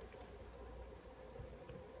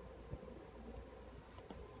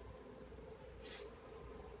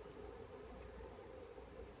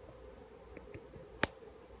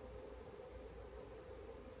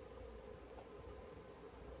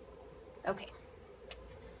 Okay,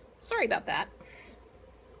 sorry about that.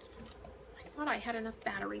 I thought I had enough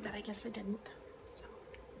battery, but I guess I didn't. So.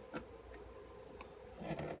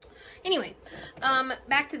 Anyway,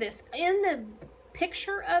 back to this. In the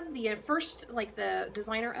picture of the first, like the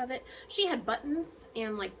designer of it, she had buttons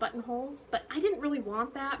and like buttonholes, but I didn't really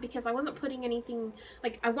want that because I wasn't putting anything,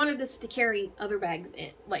 like I wanted this to carry other bags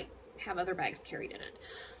in, like have other bags carried in it.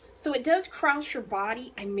 So it does cross your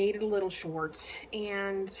body. I made it a little short,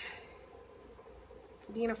 and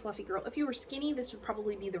being a fluffy girl, if you were skinny, this would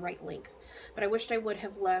probably be the right length, but I wished I would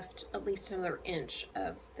have left at least another inch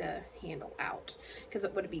of the handle out, because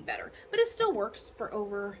it would be better, but it still works for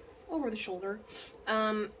over the shoulder.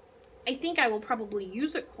 I think I will probably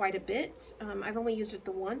use it quite a bit. I've only used it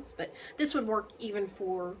the once, but this would work even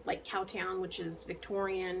for like Cowtown, which is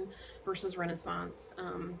Victorian versus Renaissance,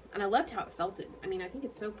 and I loved how it felted. I mean, I think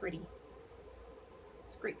it's so pretty.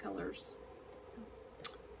 It's great colors, so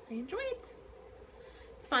I enjoy it.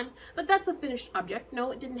 It's fun, but that's a finished object.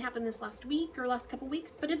 No, it didn't happen this last week or last couple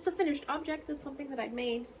weeks, but it's a finished object. It's something that I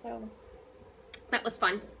made, so that was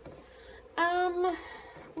fun.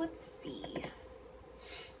 Let's see.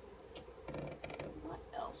 What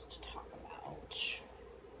else to talk about?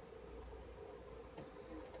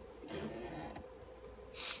 Let's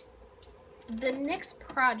see. The next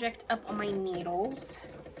project up on my needles,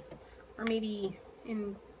 or maybe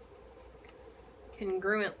in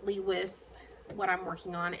congruently with what I'm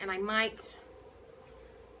working on, and I might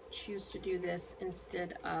choose to do this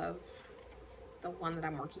instead of the one that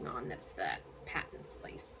I'm working on that's that patent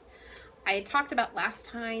lace. I had talked about last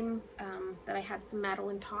time that I had some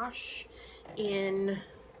Madeline Tosh in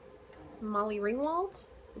Molly Ringwald.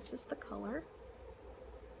 This is the color.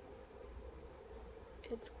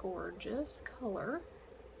 It's gorgeous color.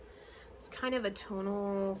 It's kind of a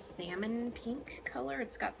tonal salmon pink color.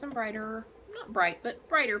 It's got some brighter, not bright, but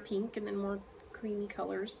brighter pink and then more creamy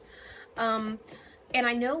colors. And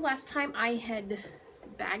I know last time I had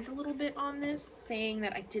bagged a little bit on this, saying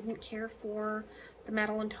that I didn't care for the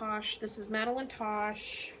Madeline Tosh. This is Madeline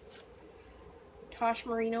Tosh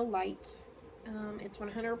Merino Light. It's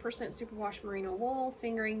 100% superwash merino wool,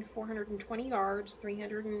 fingering 420 yards,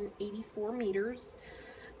 384 meters.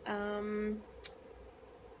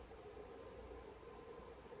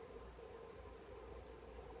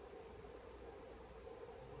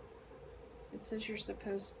 It says you're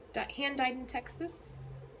supposed to hand dyed in Texas,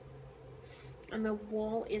 and the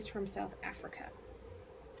wool is from South Africa.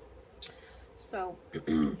 So,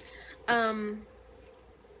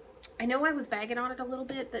 I know I was bagging on it a little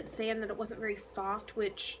bit, that saying that it wasn't very soft,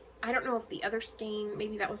 which I don't know if the other skein,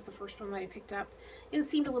 maybe that was the first one that I picked up, it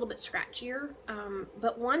seemed a little bit scratchier.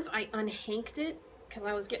 But once I unhanked it, because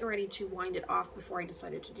I was getting ready to wind it off before I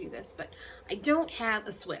decided to do this, but I don't have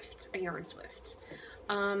a Swift, a yarn Swift.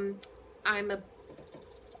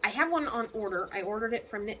 I have one on order. I ordered it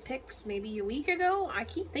from Knit Picks maybe a week ago. I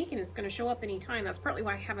keep thinking it's going to show up anytime. That's partly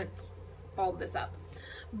why I haven't balled this up,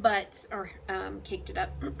 or caked it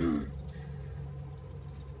up.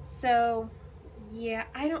 So yeah,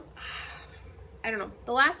 I don't know.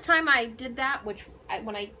 The last time I did that,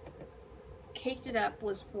 when I caked it up,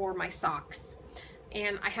 was for my socks,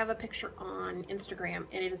 and I have a picture on Instagram,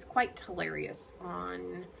 and it is quite hilarious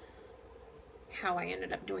on how I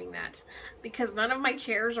ended up doing that, because none of my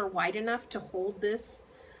chairs are wide enough to hold this,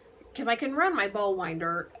 because I can run my ball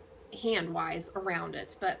winder hand-wise around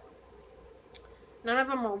it, but none of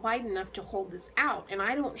them are wide enough to hold this out, and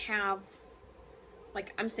I don't have,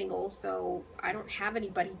 like, I'm single, so I don't have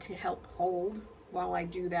anybody to help hold while I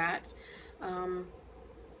do that, and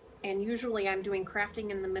usually I'm doing crafting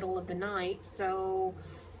in the middle of the night, so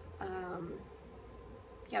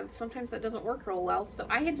yeah, sometimes that doesn't work real well. So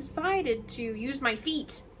I had decided to use my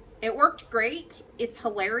feet. It worked great. It's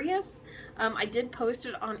hilarious. I did post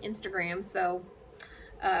it on Instagram, so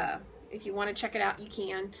if you want to check it out, you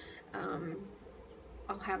can.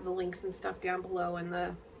 I'll have the links and stuff down below in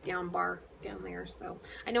the down bar down there. So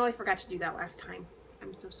I know I forgot to do that last time.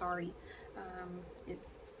 I'm so sorry. It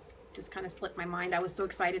just kind of slipped my mind. I was so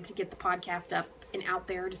excited to get the podcast up and out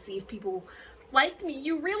there to see if people liked me.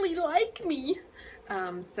 You really like me.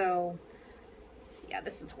 So yeah,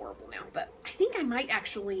 this is horrible now, but I think I might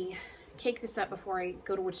actually cake this up before I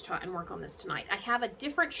go to Wichita and work on this tonight. I have a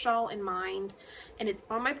different shawl in mind, and it's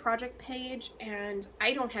on my project page, and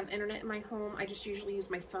I don't have internet in my home. I just usually use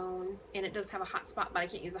my phone, and it does have a hotspot, but I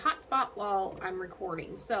can't use a hotspot while I'm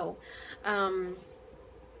recording. So,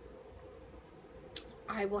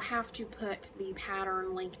 I will have to put the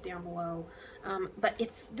pattern link down below, but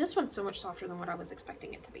this one's so much softer than what I was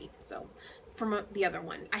expecting it to be. So from the other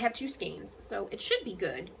one, I have two skeins, so it should be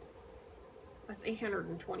good. That's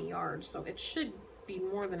 820 yards, so it should be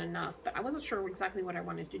more than enough, but I wasn't sure exactly what I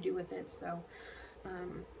wanted to do with it, so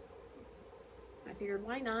I figured,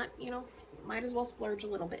 why not, you know, might as well splurge a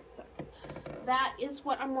little bit. So that is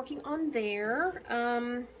what I'm working on there.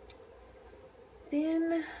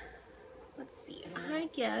 Then let's see, I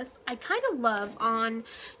guess I kind of love on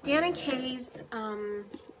Dan and Kay's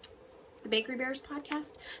the Bakery Bears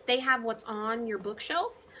podcast, they have what's on your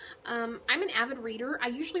bookshelf. I'm an avid reader. I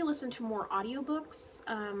usually listen to more audiobooks.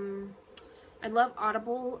 I love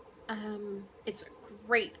Audible. It's a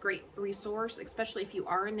great resource, especially if you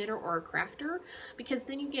are a knitter or a crafter, because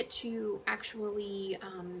then you get to actually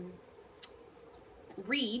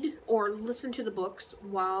read or listen to the books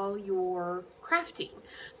while you're crafting.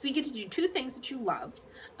 So you get to do two things that you love.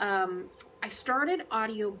 I started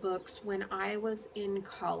audiobooks when I was in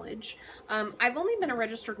college. I've only been a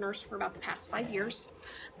registered nurse for about the past 5 years.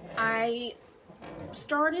 I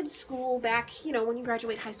started school back, you know, when you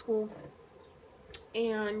graduate high school,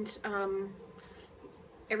 and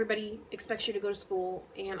everybody expects you to go to school,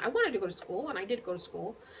 and I wanted to go to school, and I did go to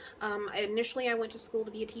school. Initially, I went to school to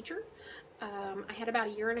be a teacher. I had about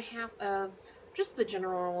 1.5 years of just the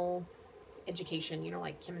general education, you know,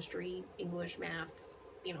 like chemistry, English, maths,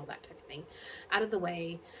 you know, that type of thing, out of the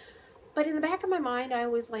way. But in the back of my mind, I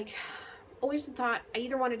was like, always thought I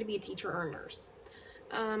either wanted to be a teacher or a nurse.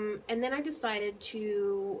 And then I decided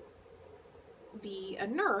to be a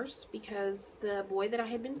nurse because the boy that I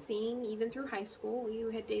had been seeing even through high school, we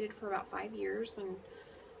had dated for about 5 years, and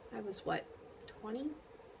I was, what, 20?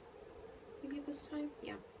 Maybe at this time?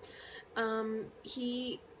 Yeah.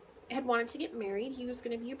 He had wanted to get married. He was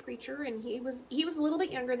going to be a preacher, and he was a little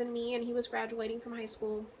bit younger than me, and he was graduating from high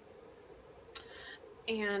school.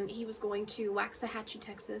 And he was going to Waxahachie,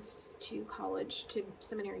 Texas, to college, to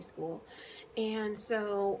seminary school. And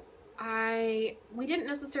so we didn't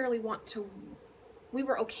necessarily want to, we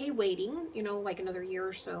were okay waiting, you know, like another year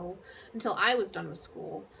or so until I was done with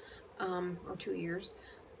school, or 2 years.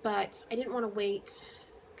 But I didn't want to wait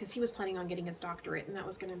because he was planning on getting his doctorate, and that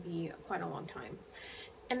was going to be quite a long time.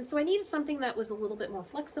 And so I needed something that was a little bit more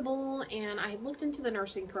flexible, and I looked into the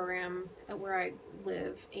nursing program at where I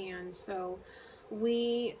live, and so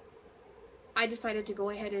I decided to go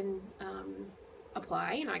ahead and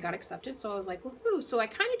apply, and I got accepted, so I was like, woohoo. So I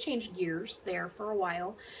kind of changed gears there for a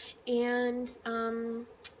while, and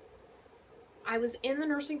I was in the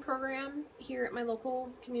nursing program here at my local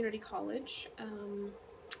community college.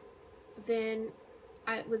 Then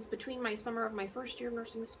it was between my summer of my first year of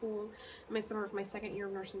nursing school and my summer of my second year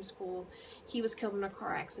of nursing school. He was killed in a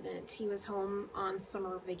car accident. He was home on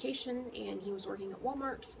summer vacation, and he was working at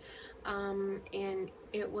Walmart, and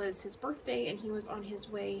it was his birthday, and he was on his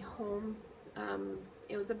way home.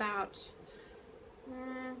 It was about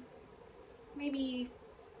maybe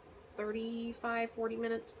 35-40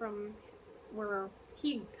 minutes from where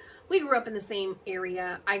we grew up in the same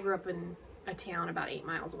area. I grew up in a town about 8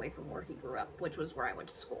 miles away from where he grew up, which was where I went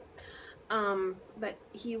to school. But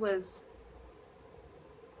he'd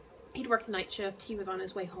worked the night shift. He was on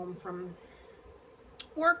his way home from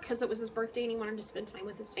work because it was his birthday and he wanted to spend time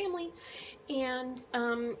with his family. And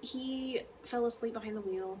he fell asleep behind the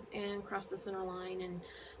wheel and crossed the center line, and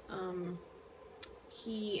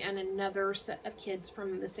he and another set of kids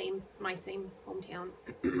from my same hometown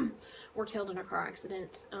were killed in a car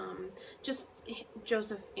accident. Just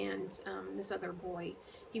Joseph and this other boy,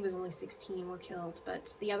 he was only 16, were killed,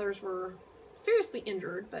 but the others were seriously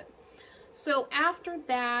injured. But so after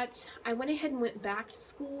that, I went ahead and went back to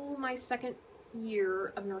school my second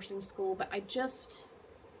year of nursing school, but it was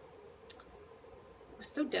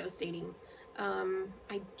so devastating.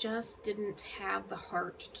 I just didn't have the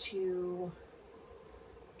heart to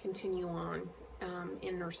continue on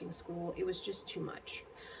in nursing school. It was just too much.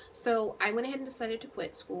 So I went ahead and decided to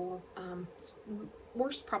quit school.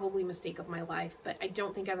 Worst probably mistake of my life, but I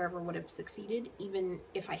don't think I ever would have succeeded even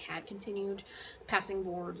if I had continued passing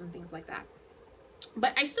boards and things like that.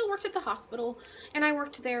 But I still worked at the hospital, and I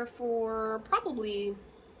worked there for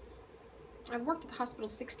I've worked at the hospital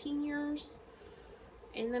 16 years.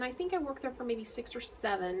 And then I think I worked there for maybe 6 or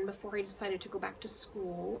 7 before I decided to go back to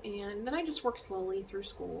school. And then I just worked slowly through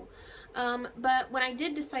school. But when I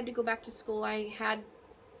did decide to go back to school, I had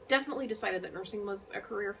definitely decided that nursing was a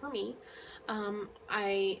career for me.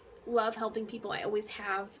 I love helping people. I always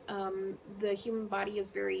have. The human body is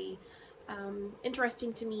very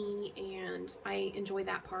interesting to me, and I enjoy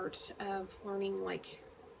that part of learning, like,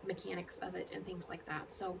 mechanics of it and things like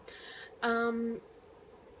that. So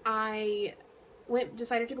I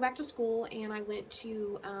decided to go back to school, and I went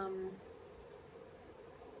to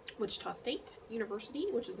Wichita State University,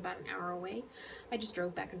 which is about an hour away. I just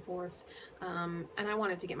drove back and forth, and I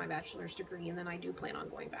wanted to get my bachelor's degree, and then I do plan on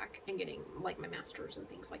going back and getting, like, my master's and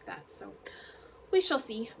things like that. So we shall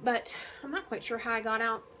see, but I'm not quite sure how I got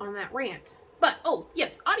out on that rant. But, oh,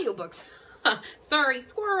 yes, audiobooks. Sorry,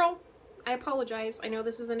 squirrel. I apologize. I know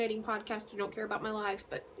this is a knitting podcast. You don't care about my life,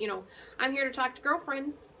 but, you know, I'm here to talk to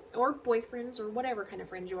girlfriends or boyfriends or whatever kind of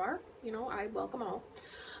friends you are. You know, I welcome all.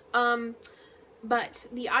 But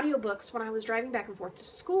the audiobooks, when I was driving back and forth to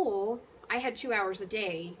school, I had 2 hours a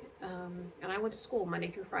day, and I went to school Monday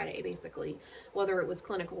through Friday, basically, whether it was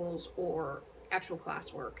clinicals or actual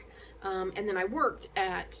classwork. And then I worked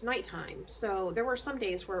at nighttime. So there were some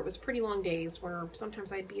days where it was pretty long days where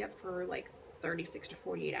sometimes I'd be up for like 36 to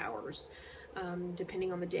 48 hours,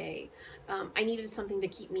 depending on the day. I needed something to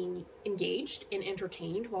keep me engaged and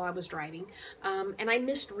entertained while I was driving. And I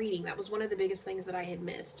missed reading. That was one of the biggest things that I had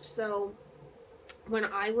missed. So when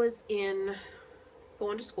I was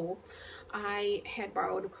going to school, I had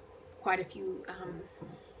borrowed quite a few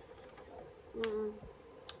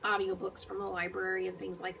audiobooks from the library and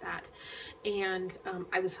things like that, and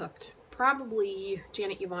I was hooked. Probably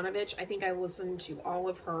Janet Jovanovich. I think I listened to all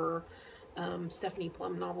of her Stephanie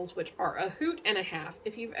Plum novels, which are a hoot and a half.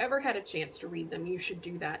 If you've ever had a chance to read them, you should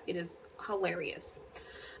do that. It is hilarious.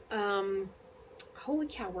 Holy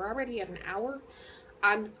cow, we're already at an hour.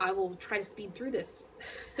 I will try to speed through this.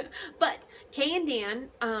 But Kay and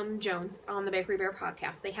Dan Jones on the Bakery Bear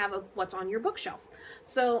podcast, they have a What's on Your Bookshelf.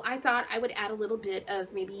 So I thought I would add a little bit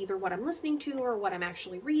of maybe either what I'm listening to or what I'm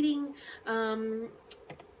actually reading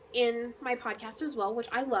in my podcast as well, which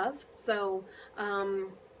I love. So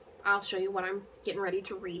I'll show you what I'm getting ready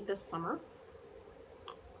to read this summer.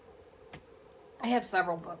 I have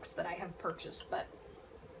several books that I have purchased, but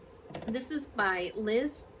this is by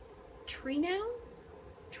Liz Trenow,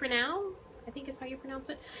 I think is how you pronounce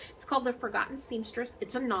it. It's called The Forgotten Seamstress.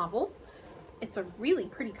 It's a novel. It's a really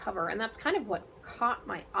pretty cover, and that's kind of what caught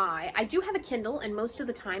my eye. I do have a Kindle, and most of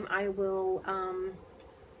the time I will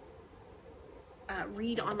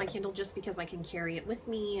read on my Kindle just because I can carry it with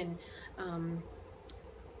me, and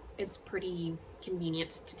it's pretty convenient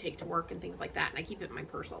to take to work and things like that, and I keep it in my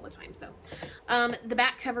purse all the time. So the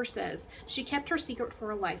back cover says, she kept her secret for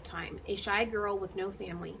a lifetime. A shy girl with no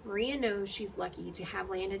family, Maria knows she's lucky to have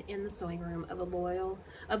landed in the sewing room of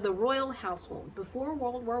the royal household. Before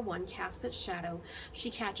World War I casts its shadow, she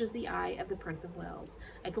catches the eye of the Prince of Wales,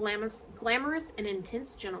 a glamorous and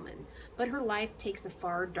intense gentleman, but her life takes a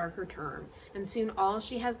far darker turn, and soon all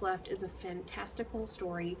she has left is a fantastical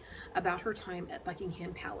story about her time at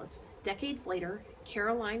Buckingham Palace. Decades later,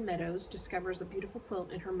 Caroline Meadows discovers a beautiful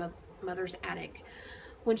quilt in her mother's attic.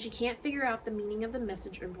 When she can't figure out the meaning of the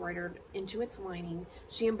message embroidered into its lining,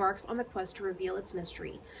 she embarks on the quest to reveal its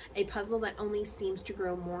mystery, a puzzle that only seems to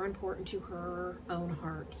grow more important to her own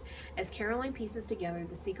heart. As Caroline pieces together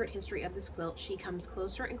the secret history of this quilt, she comes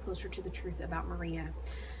closer and closer to the truth about Maria.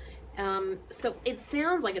 So it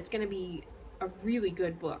sounds like it's going to be a really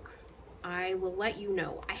good book. I will let you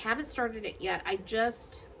know. I haven't started it yet. I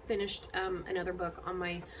just finished another book on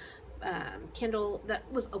my Kindle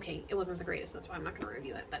that was okay. It wasn't the greatest, that's why I'm not going to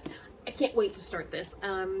review it, but I can't wait to start this.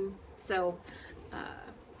 So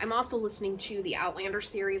I'm also listening to the Outlander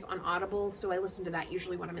series on Audible, so I listen to that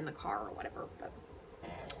usually when I'm in the car or whatever. But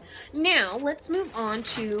now let's move on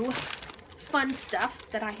to fun stuff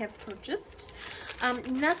that I have purchased.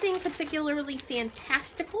 Nothing particularly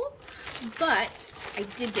fantastical, but I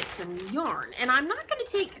did get some yarn, and I'm not going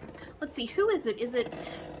to take, let's see, who is it? Is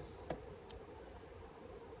it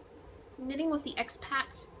Knitting with the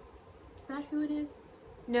Expat? Is that who it is?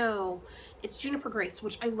 No, it's Juniper Grace,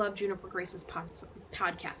 which I love Juniper Grace's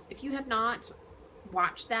podcast. If you have not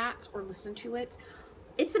watched that or listened to it,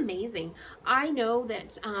 it's amazing. I know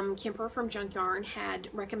that Kemper from Junk Yarn had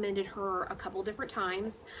recommended her a couple different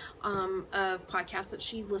times of podcasts that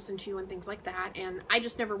she listened to and things like that, and I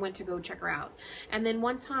just never went to go check her out. And then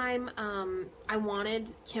one time I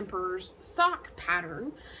wanted Kemper's sock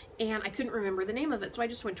pattern, and I couldn't remember the name of it, so I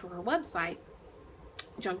just went to her website,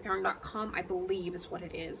 junkyarn.com, I believe is what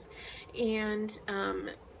it is, and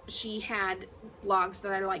she had blogs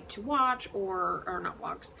that I like to watch, or not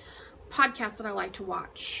blogs, podcasts that I like to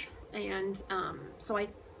watch, and so I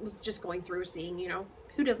was just going through seeing, you know,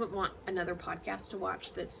 who doesn't want another podcast to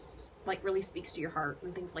watch that's like really speaks to your heart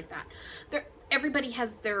and things like that. Everybody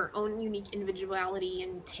has their own unique individuality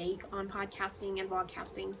and take on podcasting and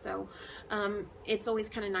vlogcasting, so it's always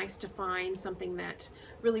kind of nice to find something that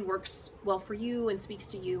really works well for you and speaks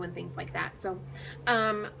to you and things like that. So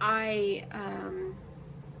I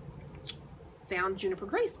found Juniper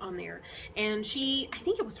Grace on there, and I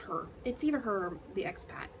think it was her, it's either her or the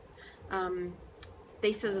expat,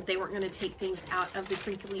 they said that they weren't going to take things out of the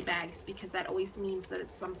crinkly bags because that always means that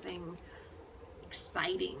it's something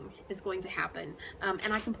exciting is going to happen,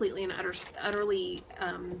 and I completely and utterly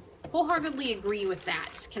wholeheartedly agree with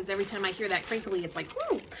that, because every time I hear that crinkly, it's like,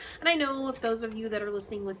 whoo. And I know if those of you that are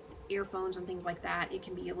listening with earphones and things like that, it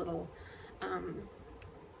can be a little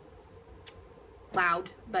loud,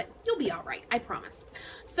 but you'll be all right, I promise.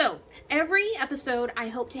 So every episode I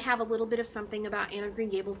hope to have a little bit of something about Anne of Green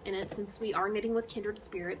Gables in it, since we are knitting with kindred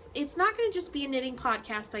spirits. It's not going to just be a knitting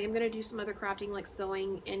podcast. I am going to do some other crafting like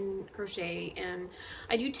sewing and crochet, and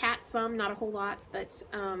I do tat some, not a whole lot, but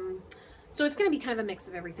so it's going to be kind of a mix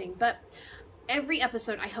of everything. But every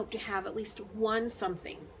episode I hope to have at least one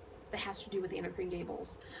something that has to do with Anne of Green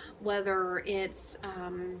Gables, whether it's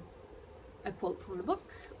a quote from the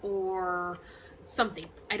book or something,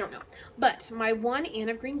 I don't know. But my one Anne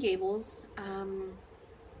of Green Gables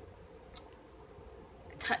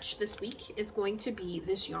touch this week is going to be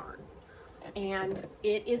this yarn, and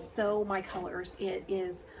it is so my colors. It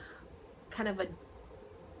is kind of a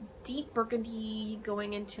deep burgundy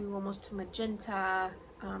going into almost magenta,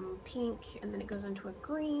 pink, and then it goes into a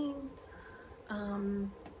green.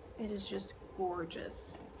 It is just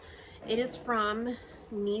gorgeous. It is from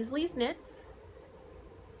Neasley's Knits,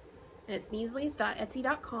 and it's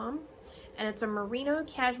neasleys.etsy.com, and it's a merino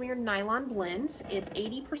cashmere nylon blend. It's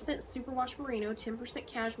 80% superwash merino, 10%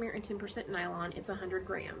 cashmere, and 10% nylon. It's 100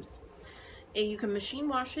 grams. And you can machine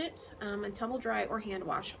wash it and tumble dry or hand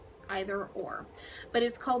wash, either or. But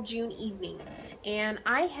it's called June Evening, and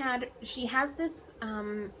she has this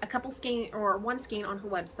a couple skein or one skein on her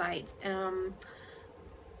website on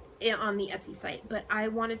the Etsy site, but I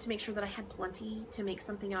wanted to make sure that I had plenty to make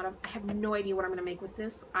something out of. I have no idea what I'm going to make with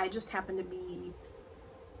this. I just happen to be,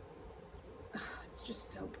 it's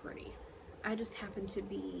just so pretty. I just happen to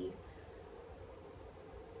be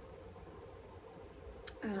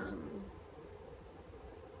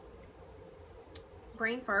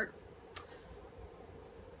brain fart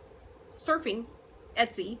surfing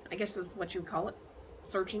Etsy, I guess is what you would call it,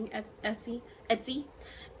 searching Etsy,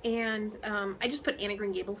 and I just put Anna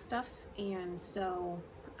Green Gables stuff, and so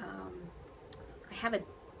I have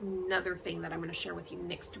another thing that I'm going to share with you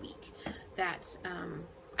next week that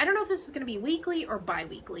I don't know if this is going to be weekly or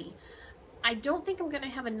bi-weekly. I don't think I'm going to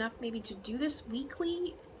have enough maybe to do this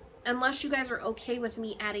weekly, unless you guys are okay with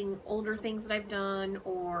me adding older things that I've done,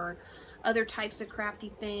 or other types of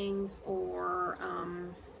crafty things, or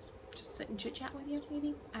just sit and chit chat with you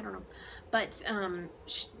maybe. I don't know, but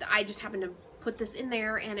I just happened to put this in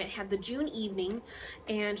there, and it had the June Evening,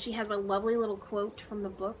 and she has a lovely little quote from the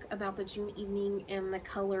book about the June Evening and the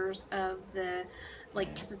colors of the,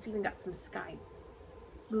 like, because it's even got some sky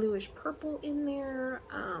bluish purple in there,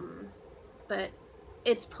 but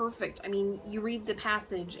it's perfect. I mean, you read the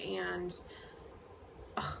passage and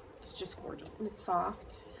oh, it's just gorgeous, and it's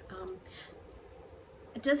soft.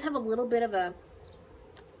 It does have a little bit of a,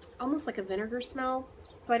 almost like a vinegar smell.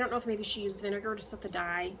 So I don't know if maybe she used vinegar to set the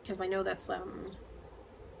dye, because I know that's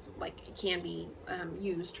like it can be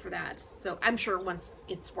used for that. So I'm sure once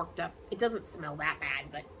it's worked up, it doesn't smell that bad,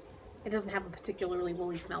 but it doesn't have a particularly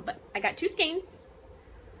woolly smell. But I got 2 skeins.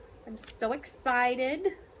 I'm so excited.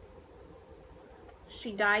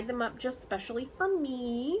 She dyed them up just specially for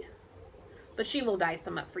me, but she will dye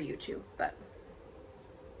some up for you too. But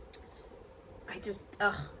I just,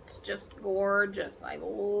 it's just gorgeous. I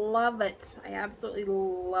love it. I absolutely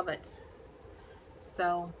love it.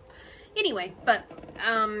 So, anyway, but,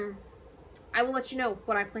 I will let you know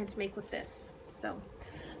what I plan to make with this. So,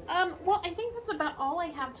 well, I think that's about all I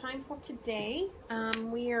have time for today.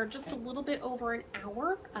 We are just a little bit over an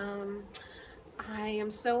hour. I am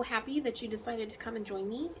so happy that you decided to come and join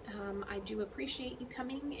me. I do appreciate you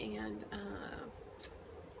coming, and,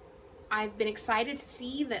 I've been excited to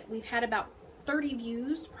see that we've had about 30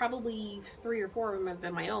 views, probably 3 or 4 of them have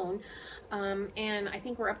been my own, and I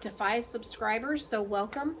think we're up to 5 subscribers, so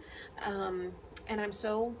welcome, and I'm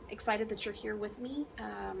so excited that you're here with me,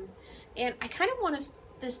 and I kind of want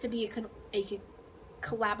this to be a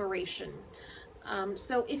collaboration,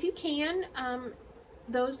 so if you can,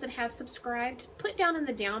 those that have subscribed, put down in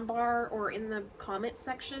the down bar or in the comment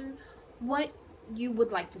section what you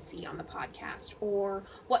would like to see on the podcast, or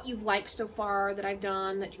what you've liked so far that I've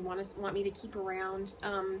done that you want me to keep around.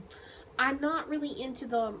 I'm not really into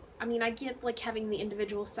the, I mean, I get like having the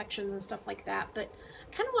individual sections and stuff like that, but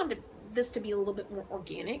I kind of wanted this to be a little bit more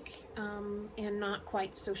organic, and not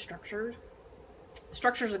quite so structured.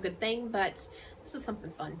 Structure's a good thing, but this is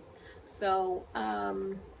something fun. So,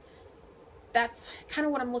 that's kind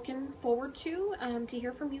of what I'm looking forward to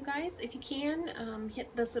hear from you guys. If you can,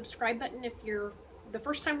 hit the subscribe button if you're the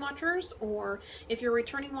first time watchers, or if you're a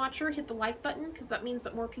returning watcher, hit the like button, because that means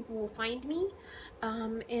that more people will find me,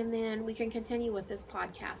 and then we can continue with this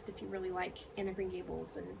podcast if you really like Anna Green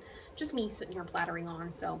Gables and just me sitting here blathering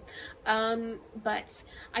on. So but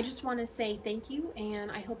I just want to say thank you, and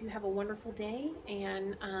I hope you have a wonderful day,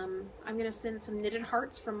 and I'm gonna send some knitted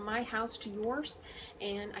hearts from my house to yours,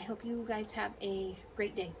 and I hope you guys have a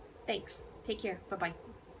great day. Thanks. Take care. Bye-bye.